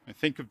 and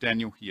think of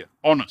Daniel here,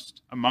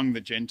 honest among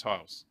the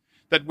Gentiles,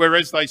 that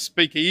whereas they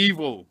speak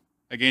evil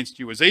against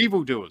you as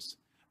evildoers,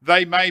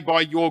 they may by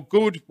your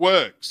good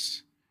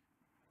works,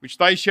 which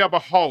they shall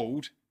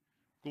behold,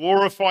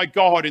 glorify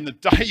God in the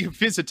day of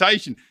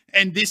visitation.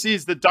 And this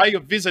is the day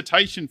of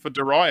visitation for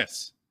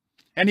Darius.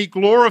 And he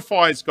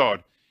glorifies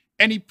God,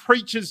 and he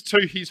preaches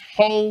to his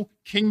whole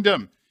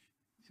kingdom.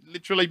 It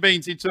literally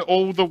means into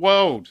all the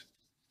world,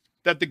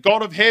 that the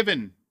God of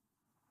heaven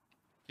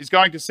is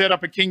going to set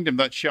up a kingdom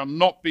that shall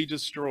not be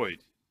destroyed.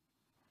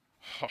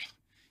 Oh,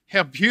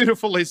 how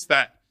beautiful is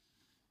that?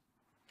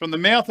 From the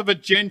mouth of a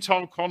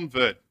Gentile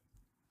convert,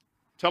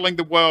 telling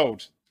the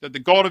world that the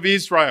God of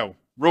Israel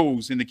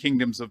rules in the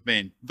kingdoms of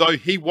men, though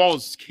he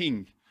was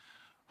king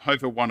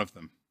over one of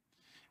them.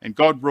 And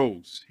God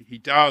rules. He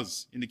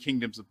does in the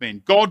kingdoms of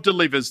men. God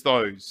delivers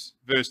those,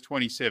 verse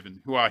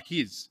 27, who are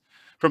his,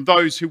 from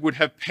those who would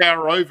have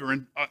power over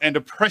and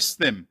oppress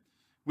them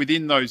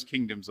within those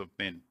kingdoms of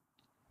men.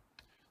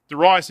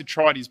 Darius had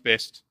tried his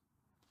best.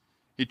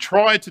 He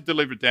tried to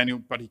deliver Daniel,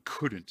 but he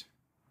couldn't.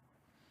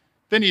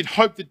 Then he'd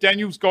hoped that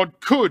Daniel's God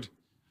could,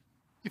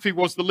 if he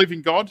was the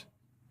living God.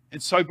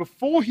 And so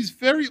before his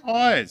very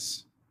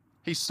eyes,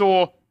 he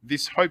saw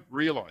this hope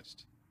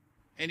realized.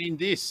 And in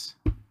this,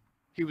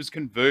 he was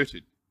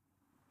converted.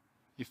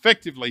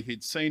 Effectively,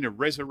 he'd seen a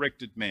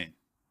resurrected man.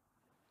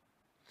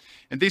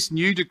 And this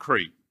new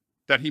decree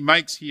that he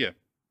makes here,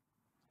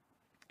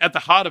 at the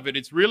heart of it,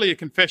 it's really a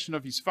confession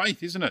of his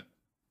faith, isn't it?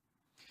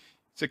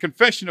 It's a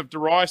confession of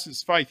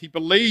Darius' faith. He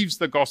believes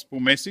the gospel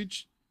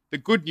message, the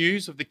good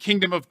news of the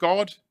kingdom of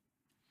God.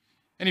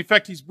 And in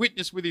fact, he's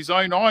witnessed with his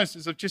own eyes,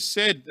 as I've just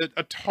said,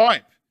 a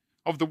type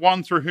of the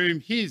one through whom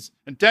his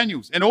and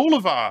Daniel's and all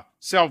of our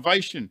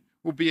salvation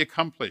will be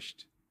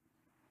accomplished.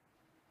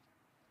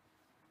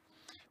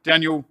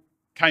 Daniel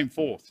came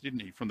forth,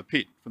 didn't he, from the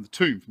pit, from the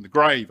tomb, from the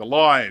grave,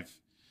 alive.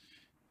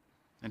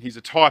 And he's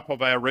a type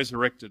of our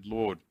resurrected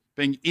Lord,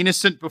 being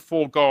innocent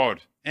before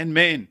God and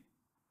men,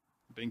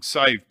 being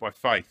saved by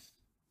faith.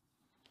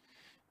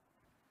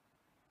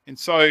 And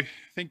so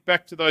think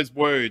back to those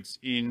words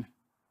in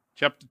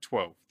chapter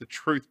 12, the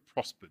truth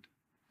prospered.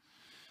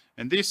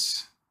 And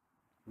this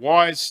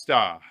wise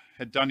star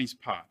had done his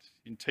part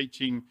in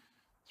teaching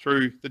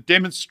through the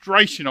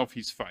demonstration of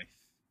his faith.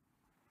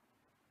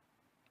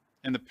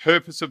 And the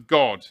purpose of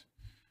God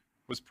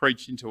was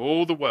preached into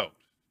all the world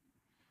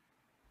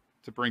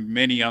to bring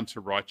many unto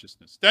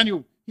righteousness.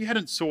 Daniel, he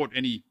hadn't sought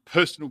any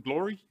personal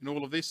glory in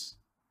all of this.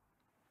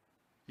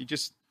 He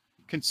just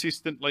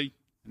consistently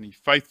and he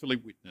faithfully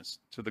witnessed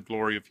to the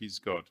glory of his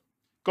God.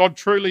 God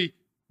truly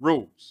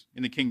rules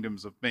in the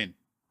kingdoms of men.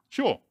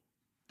 Sure,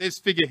 there's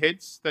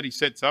figureheads that he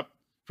sets up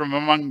from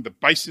among the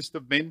basest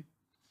of men,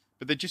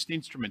 but they're just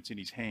instruments in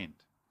his hand.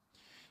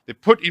 They're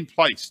put in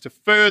place to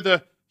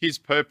further his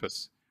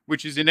purpose,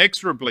 which is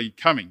inexorably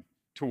coming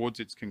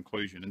towards its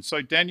conclusion. And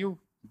so Daniel,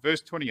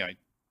 verse 28,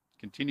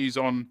 continuing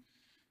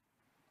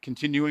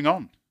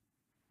on,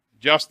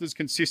 just as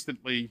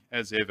consistently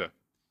as ever.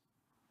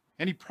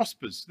 And he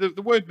prospers.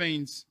 The word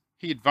means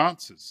he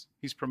advances,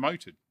 he's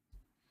promoted.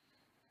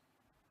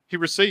 He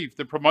received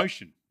the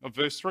promotion of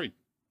verse 3,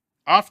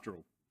 after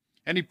all.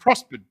 And he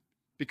prospered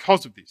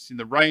because of this in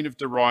the reign of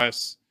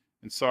Darius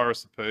and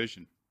Cyrus the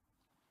Persian.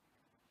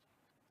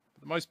 But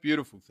the most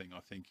beautiful thing,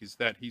 I think, is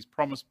that he's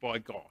promised by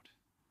God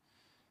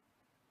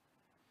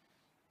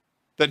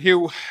that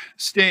he'll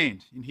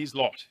stand in his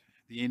lot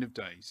at the end of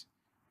days.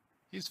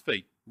 His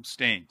feet will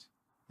stand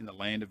in the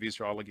land of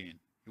Israel again.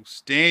 He'll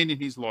stand in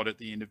his lot at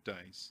the end of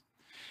days.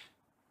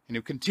 And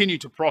he'll continue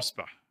to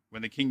prosper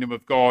when the kingdom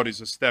of God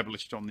is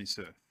established on this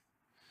earth.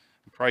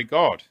 And pray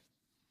God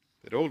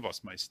that all of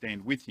us may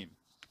stand with him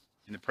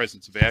in the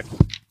presence of our King.